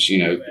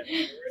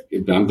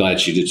I'm glad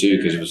she did too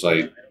because it was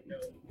like,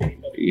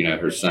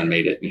 her son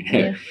made it.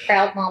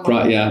 Proud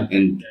mama. Yeah,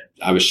 and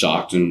I was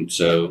shocked, and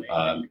so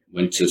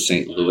went to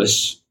St.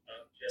 Louis,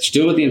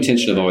 still with the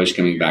intention of always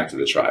coming back to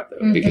the tribe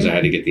though, because I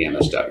had to get the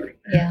MSW.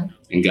 Yeah,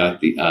 and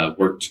got the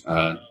worked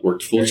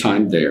full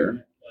time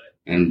there.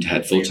 And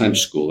had full-time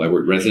school. I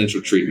worked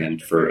residential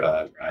treatment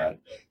for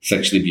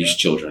sexually abused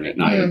children at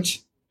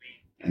night,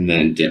 and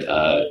then did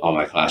all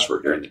my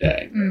classwork during the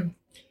day.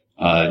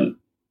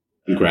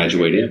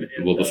 graduated.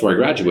 Well, before I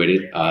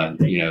graduated, one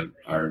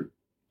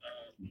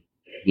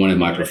of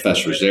my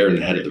professors there and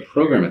the head of the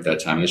program at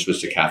that time, this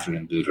was the Catherine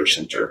and Booter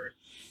Center,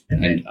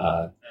 and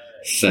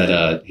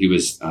said he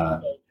was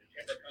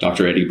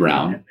Dr. Eddie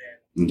Brown.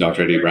 And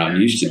Dr. Eddie Brown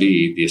used to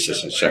be the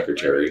assistant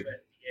secretary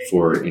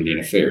for Indian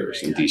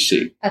Affairs in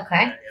D.C.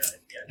 Okay.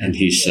 And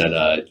he said,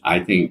 I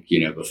think,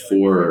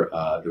 before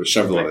there were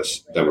several of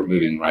us that were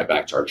moving right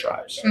back to our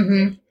tribes.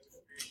 Mm-hmm.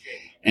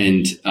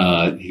 And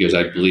he goes,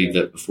 I believe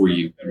that before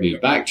you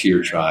move back to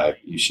your tribe,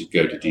 you should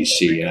go to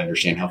D.C. and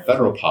understand how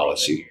federal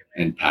policy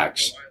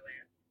impacts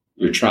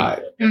your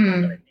tribe.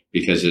 Mm-hmm.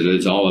 Because it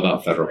is all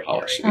about federal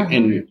policy. Uh-huh.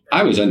 And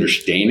I was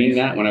understanding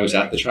that when I was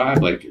at the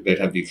tribe, like they'd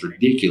have these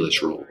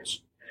ridiculous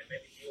rules.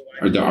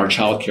 Our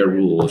child care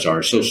rules,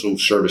 our social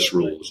service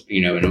rules,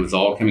 and it was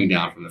all coming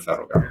down from the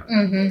federal government.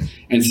 Mm-hmm.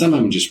 And some of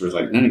them just were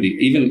like, none of these,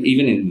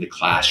 even in the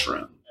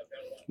classroom,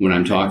 when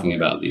I'm talking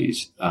about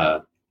these,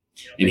 and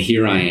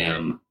here I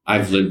am,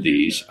 I've lived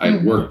these, I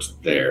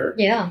worked there.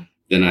 Yeah.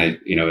 Then I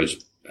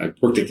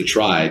worked at the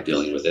tribe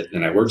dealing with it.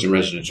 Then I worked in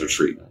residential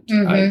treatment.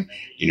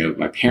 Mm-hmm.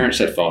 My parents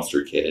had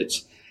foster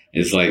kids.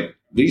 It's like,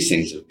 these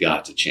things have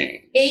got to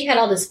change. Yeah, you had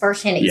all this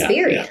firsthand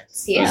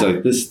experience. Yeah. I was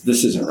like, this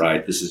isn't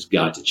right. This has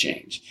got to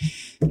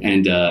change.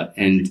 And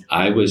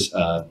I was,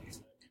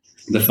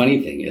 the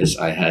funny thing is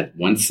I had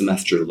one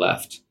semester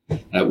left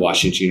at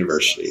Washington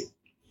University.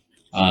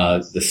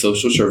 The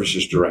social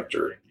services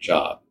director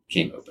job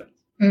came open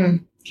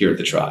here at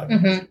the tribe.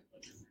 Mm-hmm.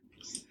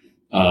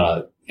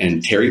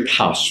 And Terry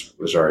Paus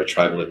was our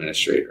tribal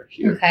administrator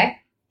here. Okay.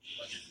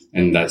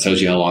 And that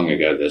tells you how long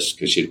ago this,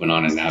 because she'd went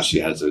on and now she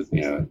has a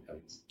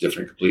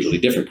completely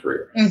different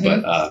career. Mm-hmm.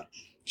 But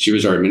she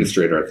was our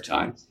administrator at the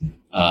time.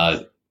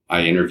 I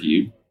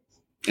interviewed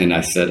and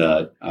I said,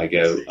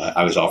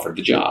 I was offered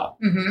the job.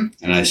 Mm-hmm.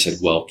 And I said,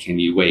 well, can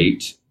you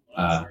wait?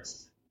 I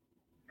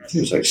think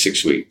it was like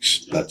 6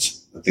 weeks. I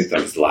think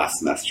that was the last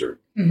semester.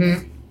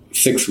 Mm-hmm.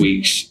 6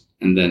 weeks.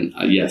 And then,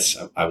 yes,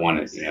 I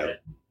want to,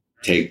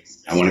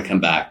 I want to come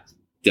back.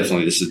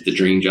 Definitely, this is the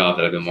dream job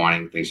that I've been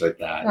wanting, things like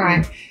that.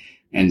 Right.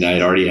 And I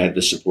had already had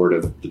the support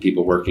of the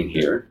people working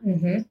here.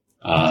 Mm-hmm.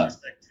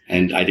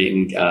 And I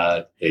didn't,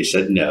 they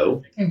said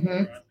no.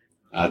 Mm-hmm.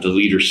 The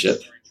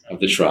leadership of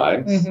the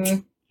tribe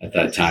at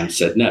that time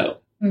said no.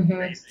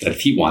 Mm-hmm. That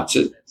if he wants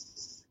it,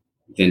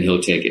 then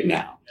he'll take it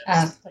now.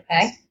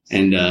 Okay.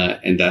 And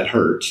that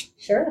hurt.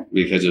 Sure.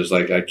 Because it was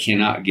like, I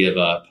cannot give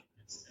up,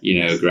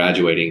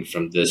 graduating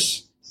from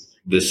this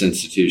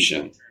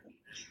institution.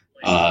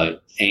 And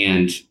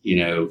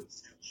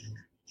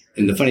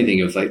the funny thing,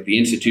 it was like the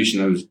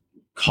institution that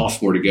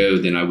cost more to go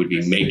than I would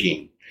be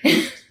making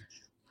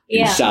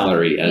in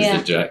salary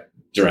as the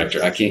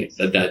director. I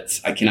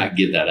cannot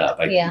give that up.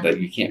 That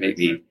you can't make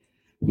me.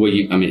 Well,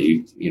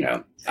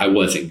 I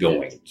wasn't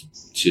going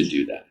to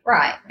do that.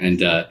 Right. And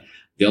the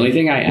only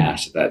thing I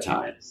asked at that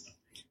time,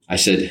 I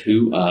said,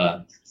 who?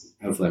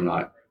 Hopefully, I'm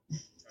not.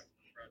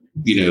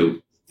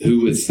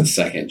 Who was the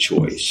second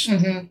choice?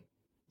 Mm-hmm.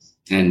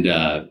 And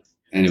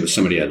it was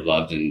somebody I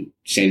loved, and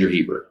Sandra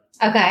Hebert.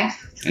 Okay.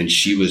 And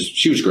she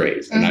was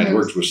great. And I'd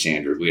worked with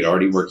Sandra. We had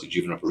already worked at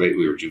juvenile probation.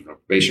 We were juvenile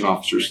probation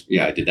officers.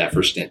 Yeah, I did that for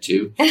a stint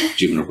too.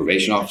 Juvenile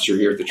probation officer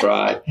here at the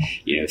tribe.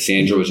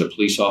 Sandra was a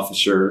police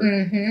officer,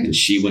 and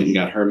she went and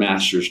got her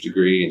master's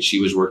degree, and she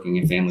was working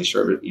in family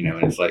service.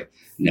 And it's like,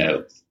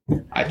 no,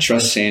 I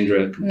trust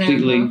Sandra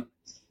completely.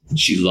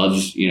 She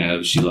loves,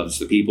 she loves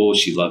the people.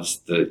 She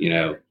loves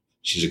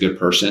she's a good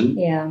person.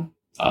 Yeah.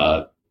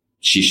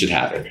 She should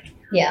have it.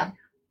 Yeah.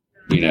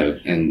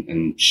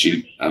 And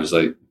I was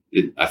like,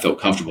 I felt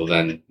comfortable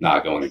then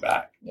not going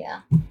back.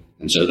 Yeah.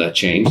 And so that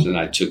changed, and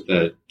I took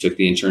the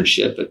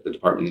internship at the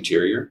Department of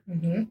Interior.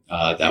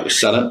 Mm-hmm. That was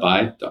set up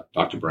by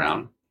Dr.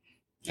 Brown,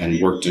 and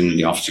worked in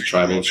the Office of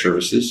Tribal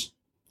Services.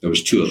 There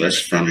was two of us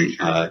from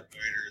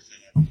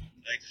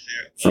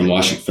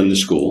Washington, from the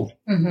school,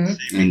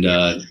 and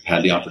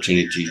had the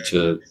opportunity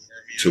to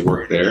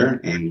work there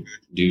and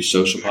do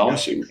social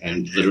policy.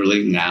 And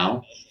literally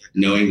now,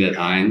 knowing that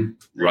I'm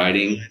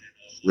writing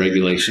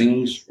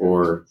regulations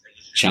or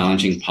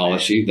challenging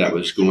policy that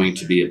was going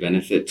to be a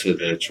benefit to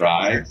the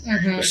tribe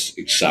was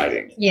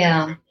exciting.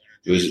 Yeah.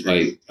 It was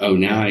like, oh,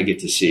 now I get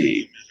to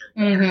see.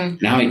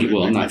 Now I get,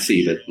 well, not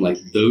see, but like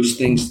those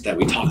things that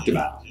we talked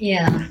about.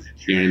 Yeah.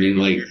 You know what I mean?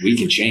 Like we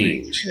can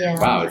change. Yeah.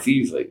 Wow, it's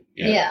easy.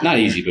 Yeah. Not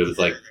easy, but it was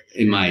like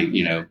in my,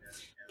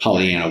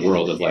 Pollyanna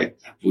world of like,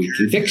 we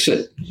can fix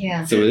it.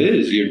 Yeah. So it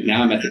is.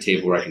 Now I'm at the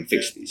table where I can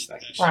fix these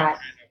things. Right.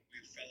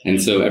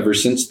 And so ever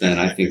since then,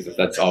 I think that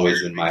that's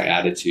always been my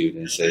attitude,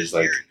 and says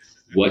like,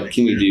 what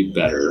can we do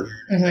better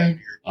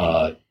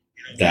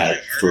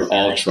that for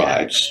all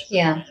tribes?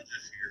 Yeah.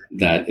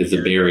 That is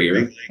a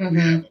barrier.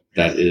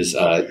 That is,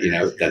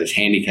 that is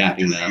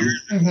handicapping them.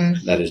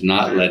 That is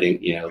not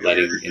letting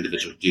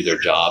individuals do their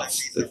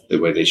jobs the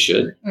way they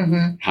should.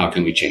 How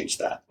can we change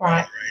that?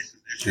 Right.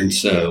 And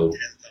so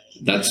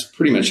that's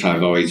pretty much how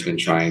I've always been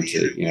trying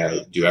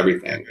to, do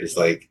everything. It's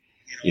like,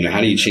 how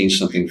do you change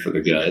something for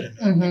the good?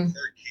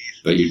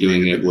 But you're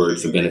doing it where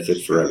it's a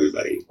benefit for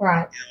everybody.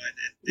 Right.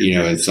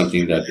 and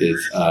something that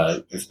is,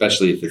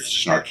 especially if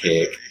it's an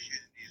archaic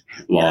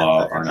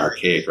law or an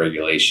archaic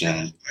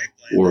regulation,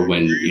 or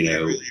when,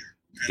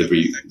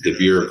 the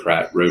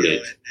bureaucrat wrote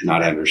it,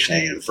 not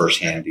understanding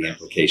firsthand the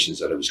implications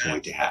that it was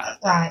going to have.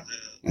 Right.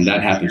 And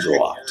that happens a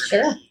lot.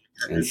 Sure.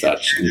 And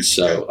such. And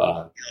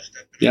so,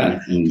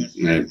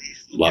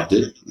 loved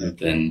it. And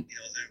then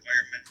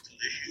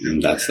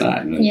that's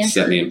that. And then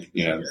set me,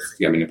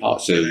 got me in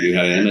policy. So you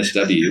had an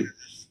MSW,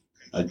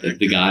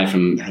 the guy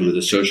with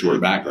a social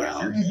work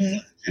background. Mm-hmm.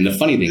 And the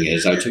funny thing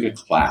is, I took a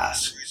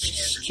class,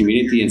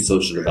 community and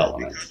social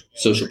development,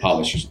 social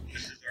policy,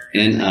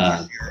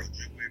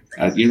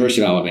 at the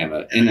University of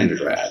Alabama in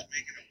undergrad.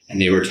 And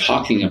they were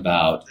talking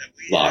about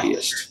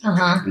lobbyists.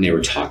 Uh-huh. And they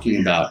were talking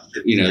about,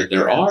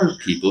 there are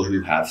people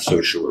who have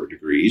social work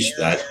degrees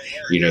that,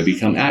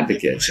 become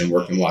advocates and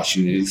work in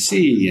Washington,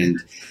 D.C. and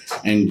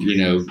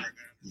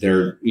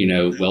they're,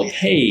 well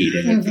paid.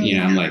 And,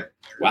 mm-hmm. I'm like,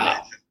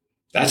 wow,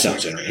 that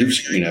sounds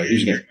interesting.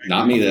 He's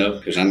not me though,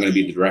 because I'm going to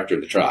be the director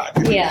of the tribe.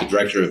 The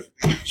director of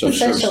social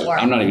services.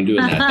 Work. I'm not even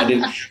doing that.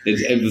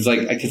 It was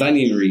like, because I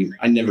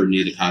never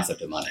knew the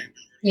concept of money.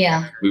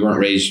 Yeah. We weren't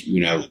raised,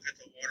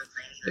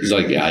 it was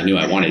like, I knew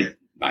I wanted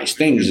nice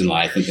things in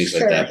life and things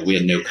like that, but we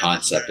had no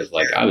concept of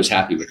I was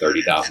happy with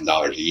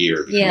 $30,000 a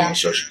year. Yeah.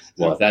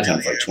 Well, at that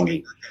time, it's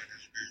like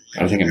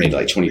I think I made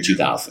like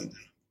 $22,000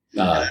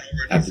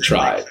 at the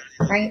tribe.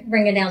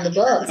 Bring it down the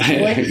books.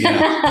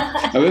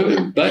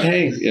 But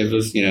hey, it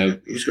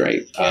was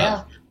great.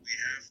 Yeah.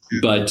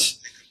 But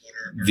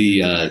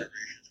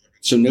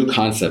so no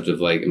concept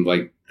of I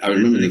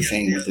remember them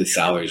saying with the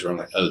salaries where I'm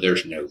like, oh,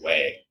 there's no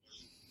way.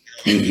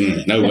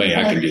 Mm-hmm. No way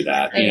I can do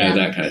that.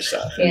 That kind of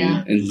stuff.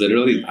 And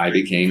literally I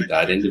became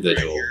that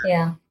individual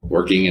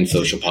working in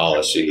social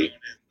policy,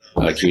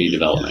 community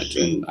development.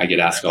 And I get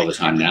asked all the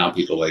time now,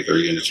 people are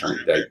you an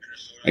attorney?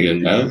 I go,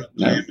 no,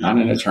 not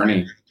an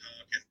attorney.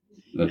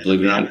 But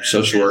believe it or not,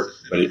 social work,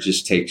 but it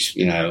just takes,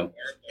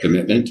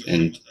 commitment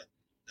and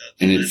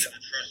it's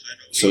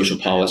social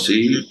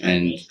policy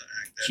and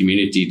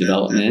community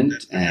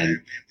development and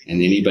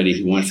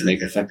anybody who wants to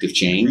make effective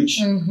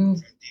change. Mm-hmm.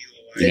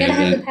 You gotta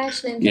have the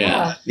passion and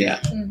job.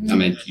 Yeah. Mm-hmm. I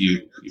mean,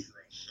 you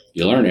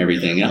learn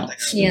everything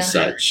else and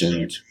such,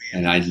 and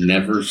I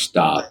never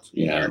stopped,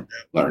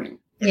 learning.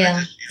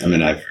 Yeah. I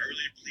mean, I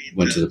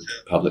went to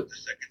the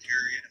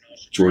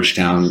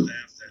Georgetown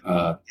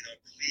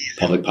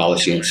Public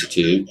Policy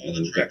Institute,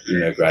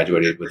 and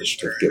graduated with a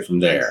certificate from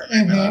there,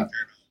 mm-hmm.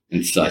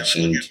 And such.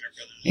 And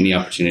any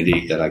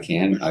opportunity that I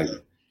can,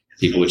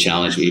 people would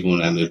challenge me even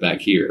when I moved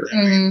back here.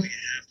 Mm-hmm.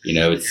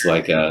 It's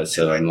like,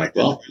 so I'm like,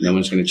 well, no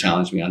one's going to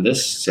challenge me on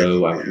this.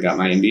 So I went and got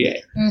my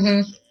MBA.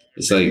 Mm-hmm.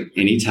 It's like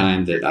any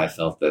time that I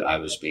felt that I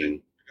was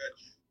being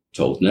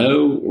told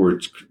no or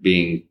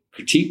being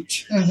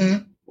critiqued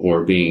mm-hmm.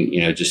 or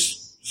being,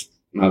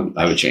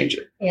 I would change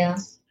it. Yeah.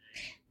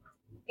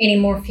 Any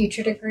more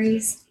future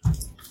degrees?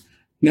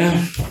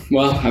 No.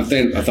 Well, I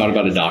thought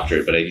about a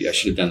doctorate, but I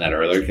should have done that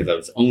earlier because I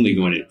was only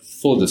going to,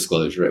 full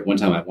disclosure, at one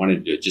time I wanted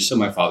to do it just so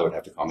my father would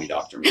have to call me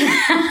doctor.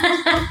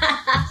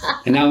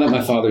 And now that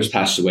my father's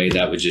passed away,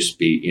 that would just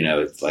be,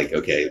 it's like,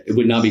 okay, it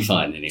would not be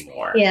fun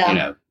anymore.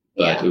 Yeah.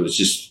 But it was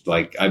just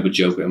like, I would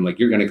joke, I'm like,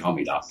 you're going to call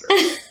me doctor.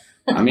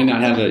 I may not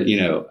have a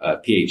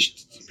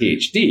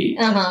PhD.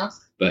 Uh-huh.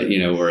 But,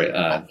 or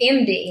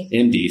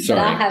MD, sorry.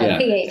 But I have a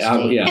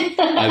PhD.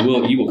 I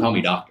will, you will call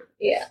me doctor.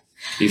 Yeah.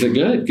 He's like,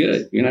 good,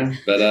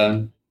 but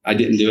I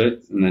didn't do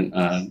it. And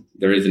then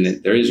there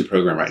is a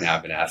program right now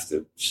I've been asked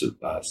to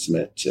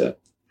submit to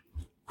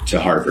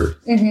Harvard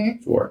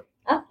mm-hmm. for.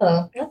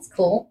 Oh, that's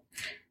cool.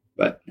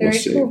 But Very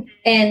cool.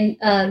 And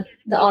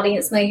the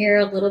audience may hear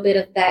a little bit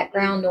of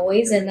background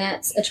noise, and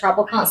that's a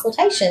tribal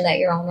consultation that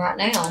you're on right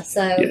now.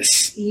 So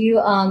yes. You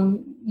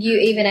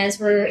even as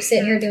we're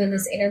sitting here doing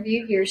this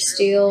interview, you're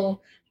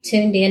still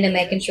tuned in to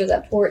making sure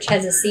that Poarch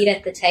has a seat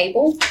at the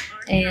table,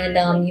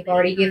 and you've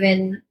already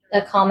given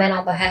a comment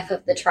on behalf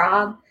of the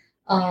tribe.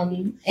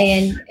 And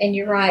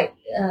you're right.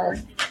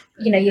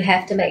 You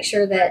have to make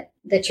sure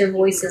that your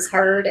voice is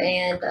heard,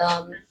 and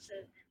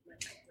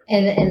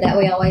that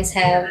we always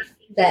have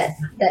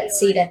that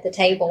seat at the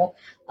table.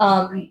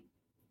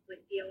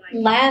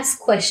 Last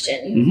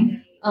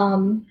question.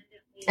 Mm-hmm.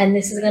 And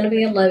this is going to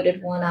be a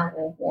loaded one, I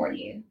will warn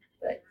you.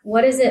 But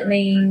what does it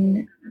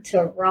mean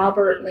to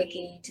Robert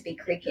McGhee to be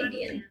Creek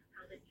Indian?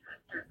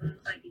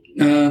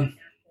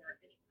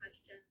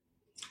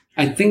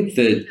 I think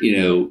that,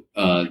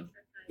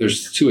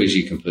 there's two ways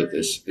you can put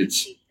this.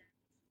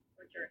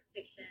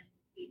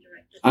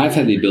 I've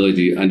had the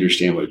ability to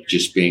understand what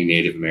just being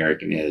Native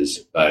American is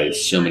by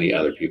so many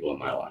other people in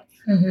my life.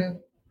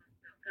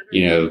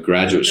 Mm-hmm.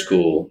 Graduate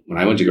school, when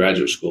I went to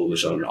graduate school,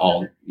 was on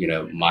all,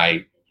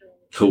 my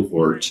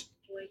cohort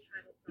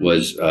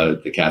was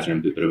the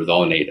Catherine, but it was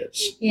all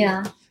natives.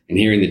 Yeah. And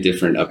hearing the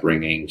different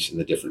upbringings and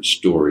the different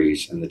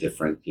stories and the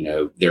different,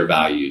 their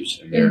values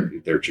and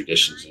their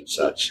traditions and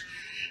such.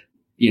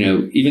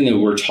 Even though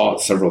we're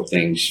taught several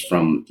things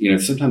from,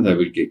 sometimes I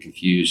would get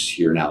confused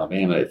here in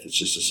Alabama if it's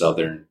just a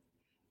southern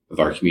of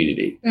our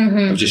community,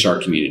 mm-hmm. of just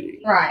our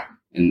community. Right.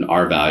 and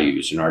our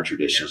values and our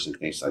traditions and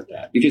things like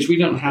that, because we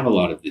don't have a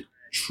lot of the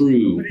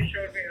true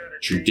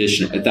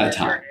traditional at that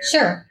time.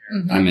 Sure.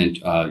 Mm-hmm. I mean,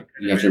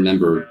 you have to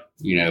remember,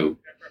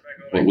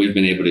 what we've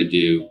been able to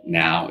do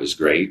now is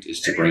great, is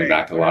to bring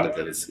back a lot of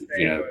those,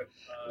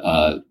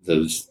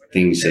 those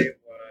things that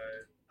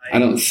I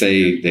don't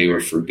say they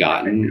were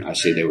forgotten. I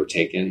say they were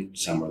taken.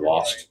 Some were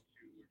lost.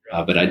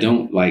 But I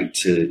don't like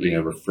to,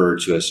 refer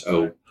to us,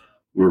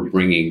 we're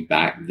bringing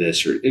back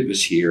this, or it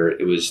was here.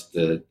 It was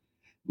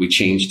we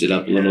changed it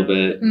up a little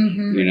bit,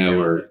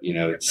 or,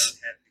 it's,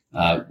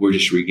 we're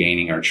just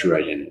regaining our true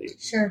identity.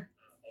 Sure.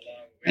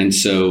 And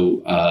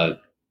so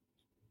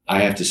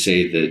I have to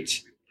say that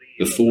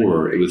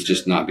before, it was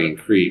just not being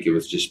Creek. It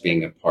was just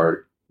being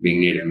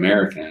being Native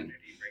American,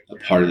 a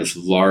part of this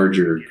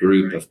larger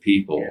group of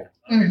people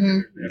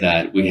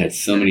that we had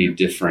so many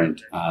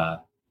different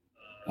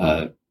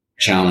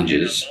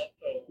challenges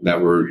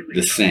that were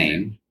the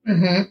same,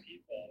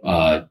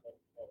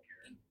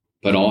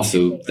 but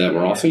also that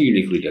were also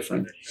uniquely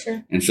different.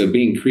 Sure. And so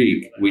being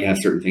Creek, we have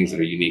certain things that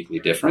are uniquely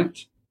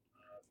different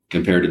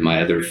compared to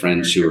my other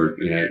friends who are,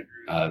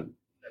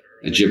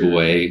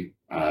 Ojibwe,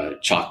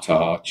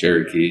 Choctaw,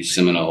 Cherokee,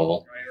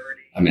 Seminole.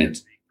 I mean,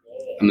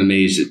 I'm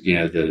amazed at,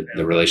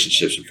 the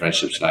relationships and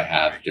friendships that I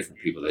have with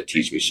different people that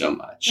teach me so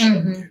much.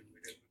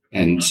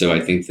 And so I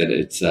think that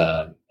it's,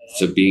 so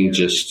being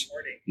just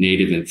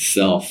Native in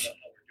itself,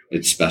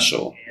 it's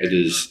special.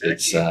 It's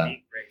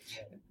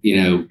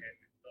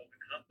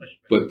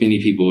what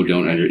many people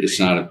don't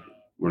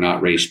we're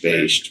not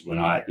race-based. We're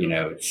not,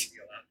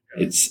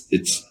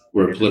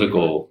 we're a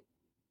political,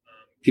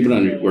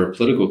 we're a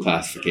political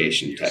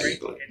classification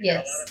technically.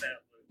 Yes.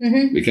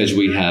 Because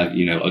we have,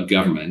 a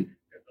government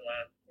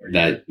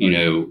that,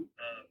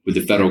 with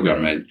the federal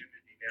government,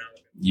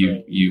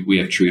 we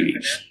have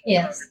treaties.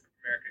 Yes.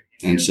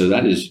 And so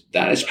that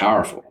is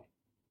powerful.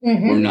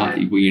 We're not,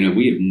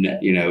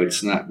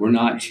 it's not, we're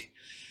not,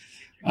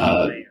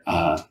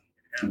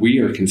 we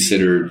are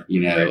considered,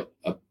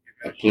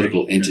 a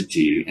political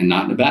entity, and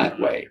not in a bad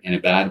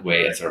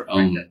way, as our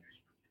own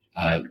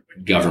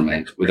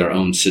government with our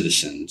own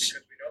citizens.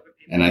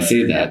 And I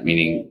say that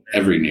meaning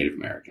every Native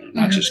American,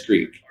 not just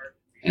Creek.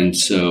 And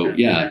so,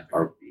 yeah,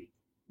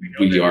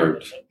 we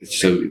are,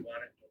 sometimes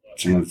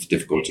it's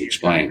difficult to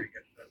explain.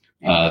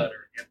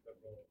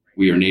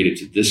 We are native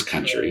to this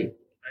country,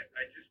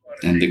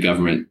 and the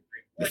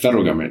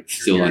federal government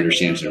still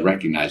understands and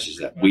recognizes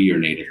that we are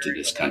native to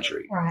this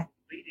country. Right.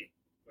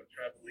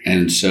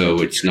 And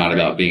so it's not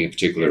about being a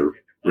particular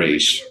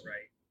race.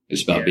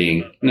 It's about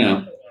being,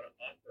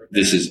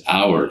 this is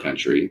our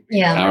country.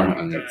 Yeah.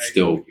 And it's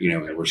still,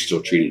 we're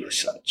still treated as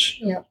such.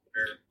 Yep.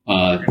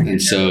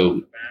 And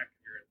so,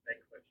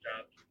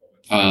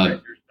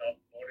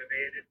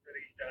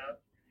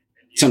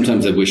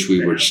 sometimes I wish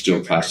we were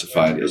still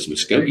classified as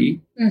Muskogee.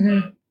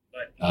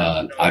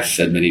 I've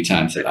said many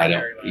times that I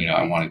don't,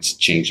 I wanted to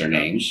change our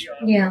names.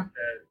 Yeah.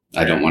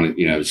 I don't want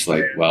to, it's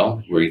like,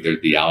 well, we're either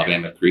the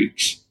Alabama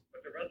Creeks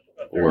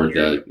or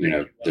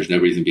there's no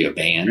reason to be a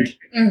band.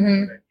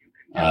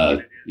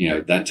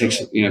 That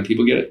takes,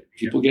 people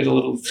get a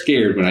little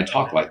scared when I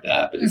talk like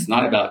that, but it's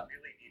not about,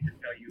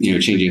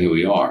 changing who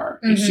we are.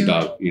 It's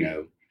about,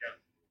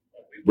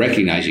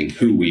 recognizing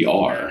who we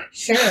are.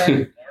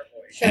 Sure.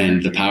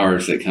 And the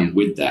powers that come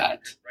with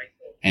that,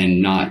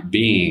 and not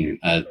being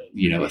a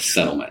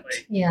settlement.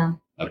 Yeah.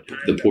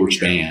 The Poarch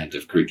Band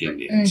of Creek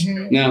Indians.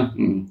 No,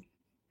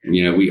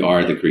 we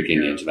are the Creek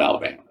Indians of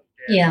Alabama.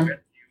 Yeah.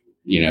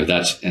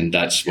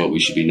 That's what we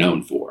should be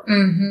known for.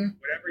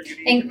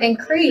 And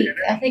Creek,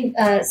 I think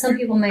some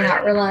people may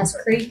not realize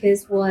Creek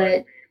is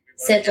what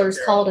settlers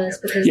called us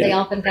because they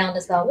often found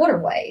us by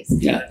waterways.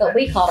 Yeah. But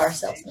we called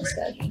ourselves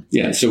Muskogee.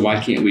 Yeah. So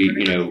why can't we,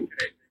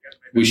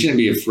 we shouldn't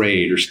be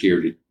afraid or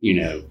scared to,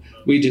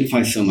 we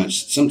identify so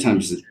much.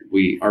 Sometimes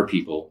our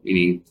people,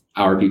 meaning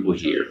our people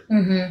here,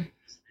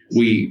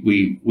 we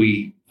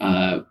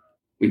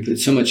put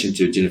so much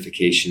into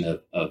identification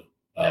of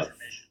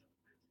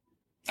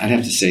I'd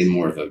have to say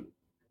more of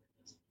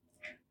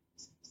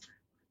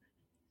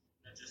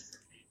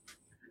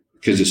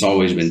because it's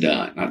always been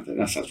done.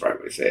 That's not the right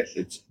way to say it.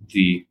 It's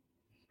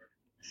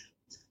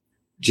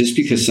just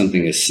because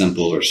something is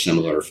simple or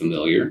similar or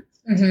familiar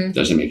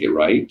doesn't make it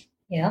right.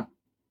 Yeah.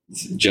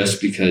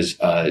 Just because,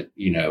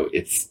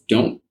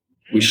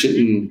 we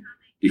shouldn't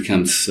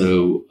become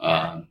so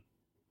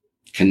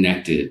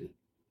connected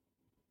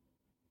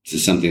to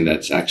something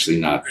that's actually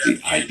not the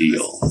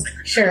ideal.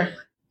 Sure.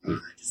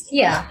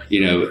 Yeah.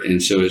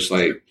 And so it's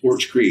like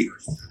Poarch Creek,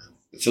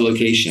 it's a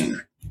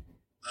location.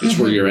 It's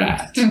where you're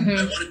at.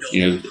 And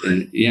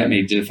it may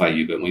identify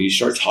you, but when you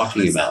start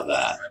talking about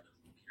that,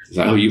 it's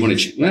like, you want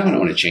to, I don't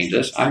want to change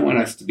us. I want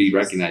us to be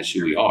recognized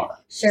who we are.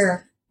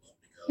 Sure.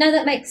 No,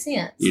 that makes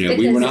sense.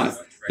 We were not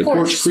the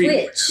Poarch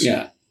Creek.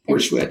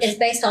 Poarch Switch. It's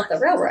based off the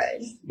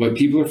railroad. But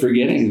people are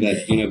forgetting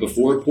that,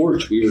 before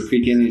Poarch, we were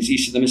Creek Indians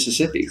east of the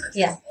Mississippi.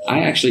 Yeah.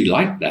 I actually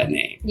liked that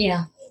name.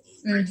 Yeah.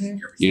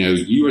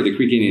 You are the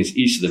Creek Indians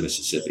east of the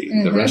Mississippi.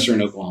 The rest are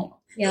in Oklahoma.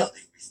 Yep.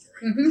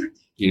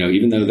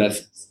 Even though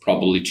that's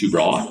probably too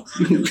broad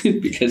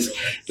because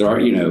there are,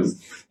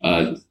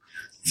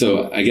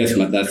 so I guess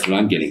that's what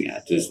I'm getting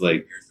at is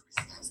like,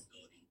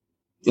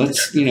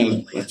 let's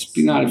be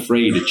not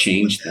afraid to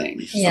change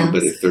things,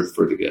 but if they're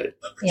for the good.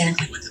 Yeah.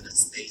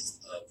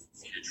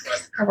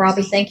 Well,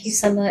 Robbie, thank you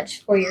so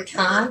much for your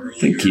time.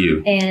 Thank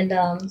you. And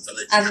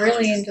I've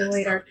really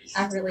enjoyed our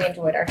time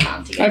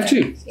together. I have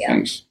too. Yeah.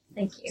 Thanks.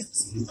 Thank you.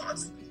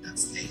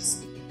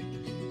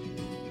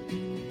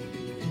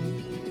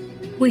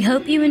 We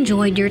hope you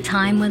enjoyed your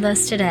time with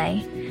us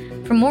today.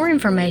 For more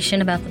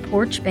information about the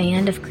Poarch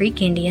Band of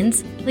Creek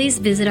Indians, please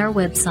visit our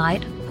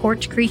website,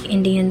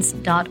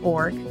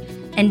 porchcreekindians.org.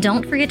 And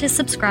don't forget to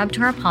subscribe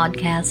to our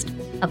podcast,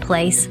 A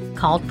Place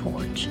Called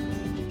Poarch.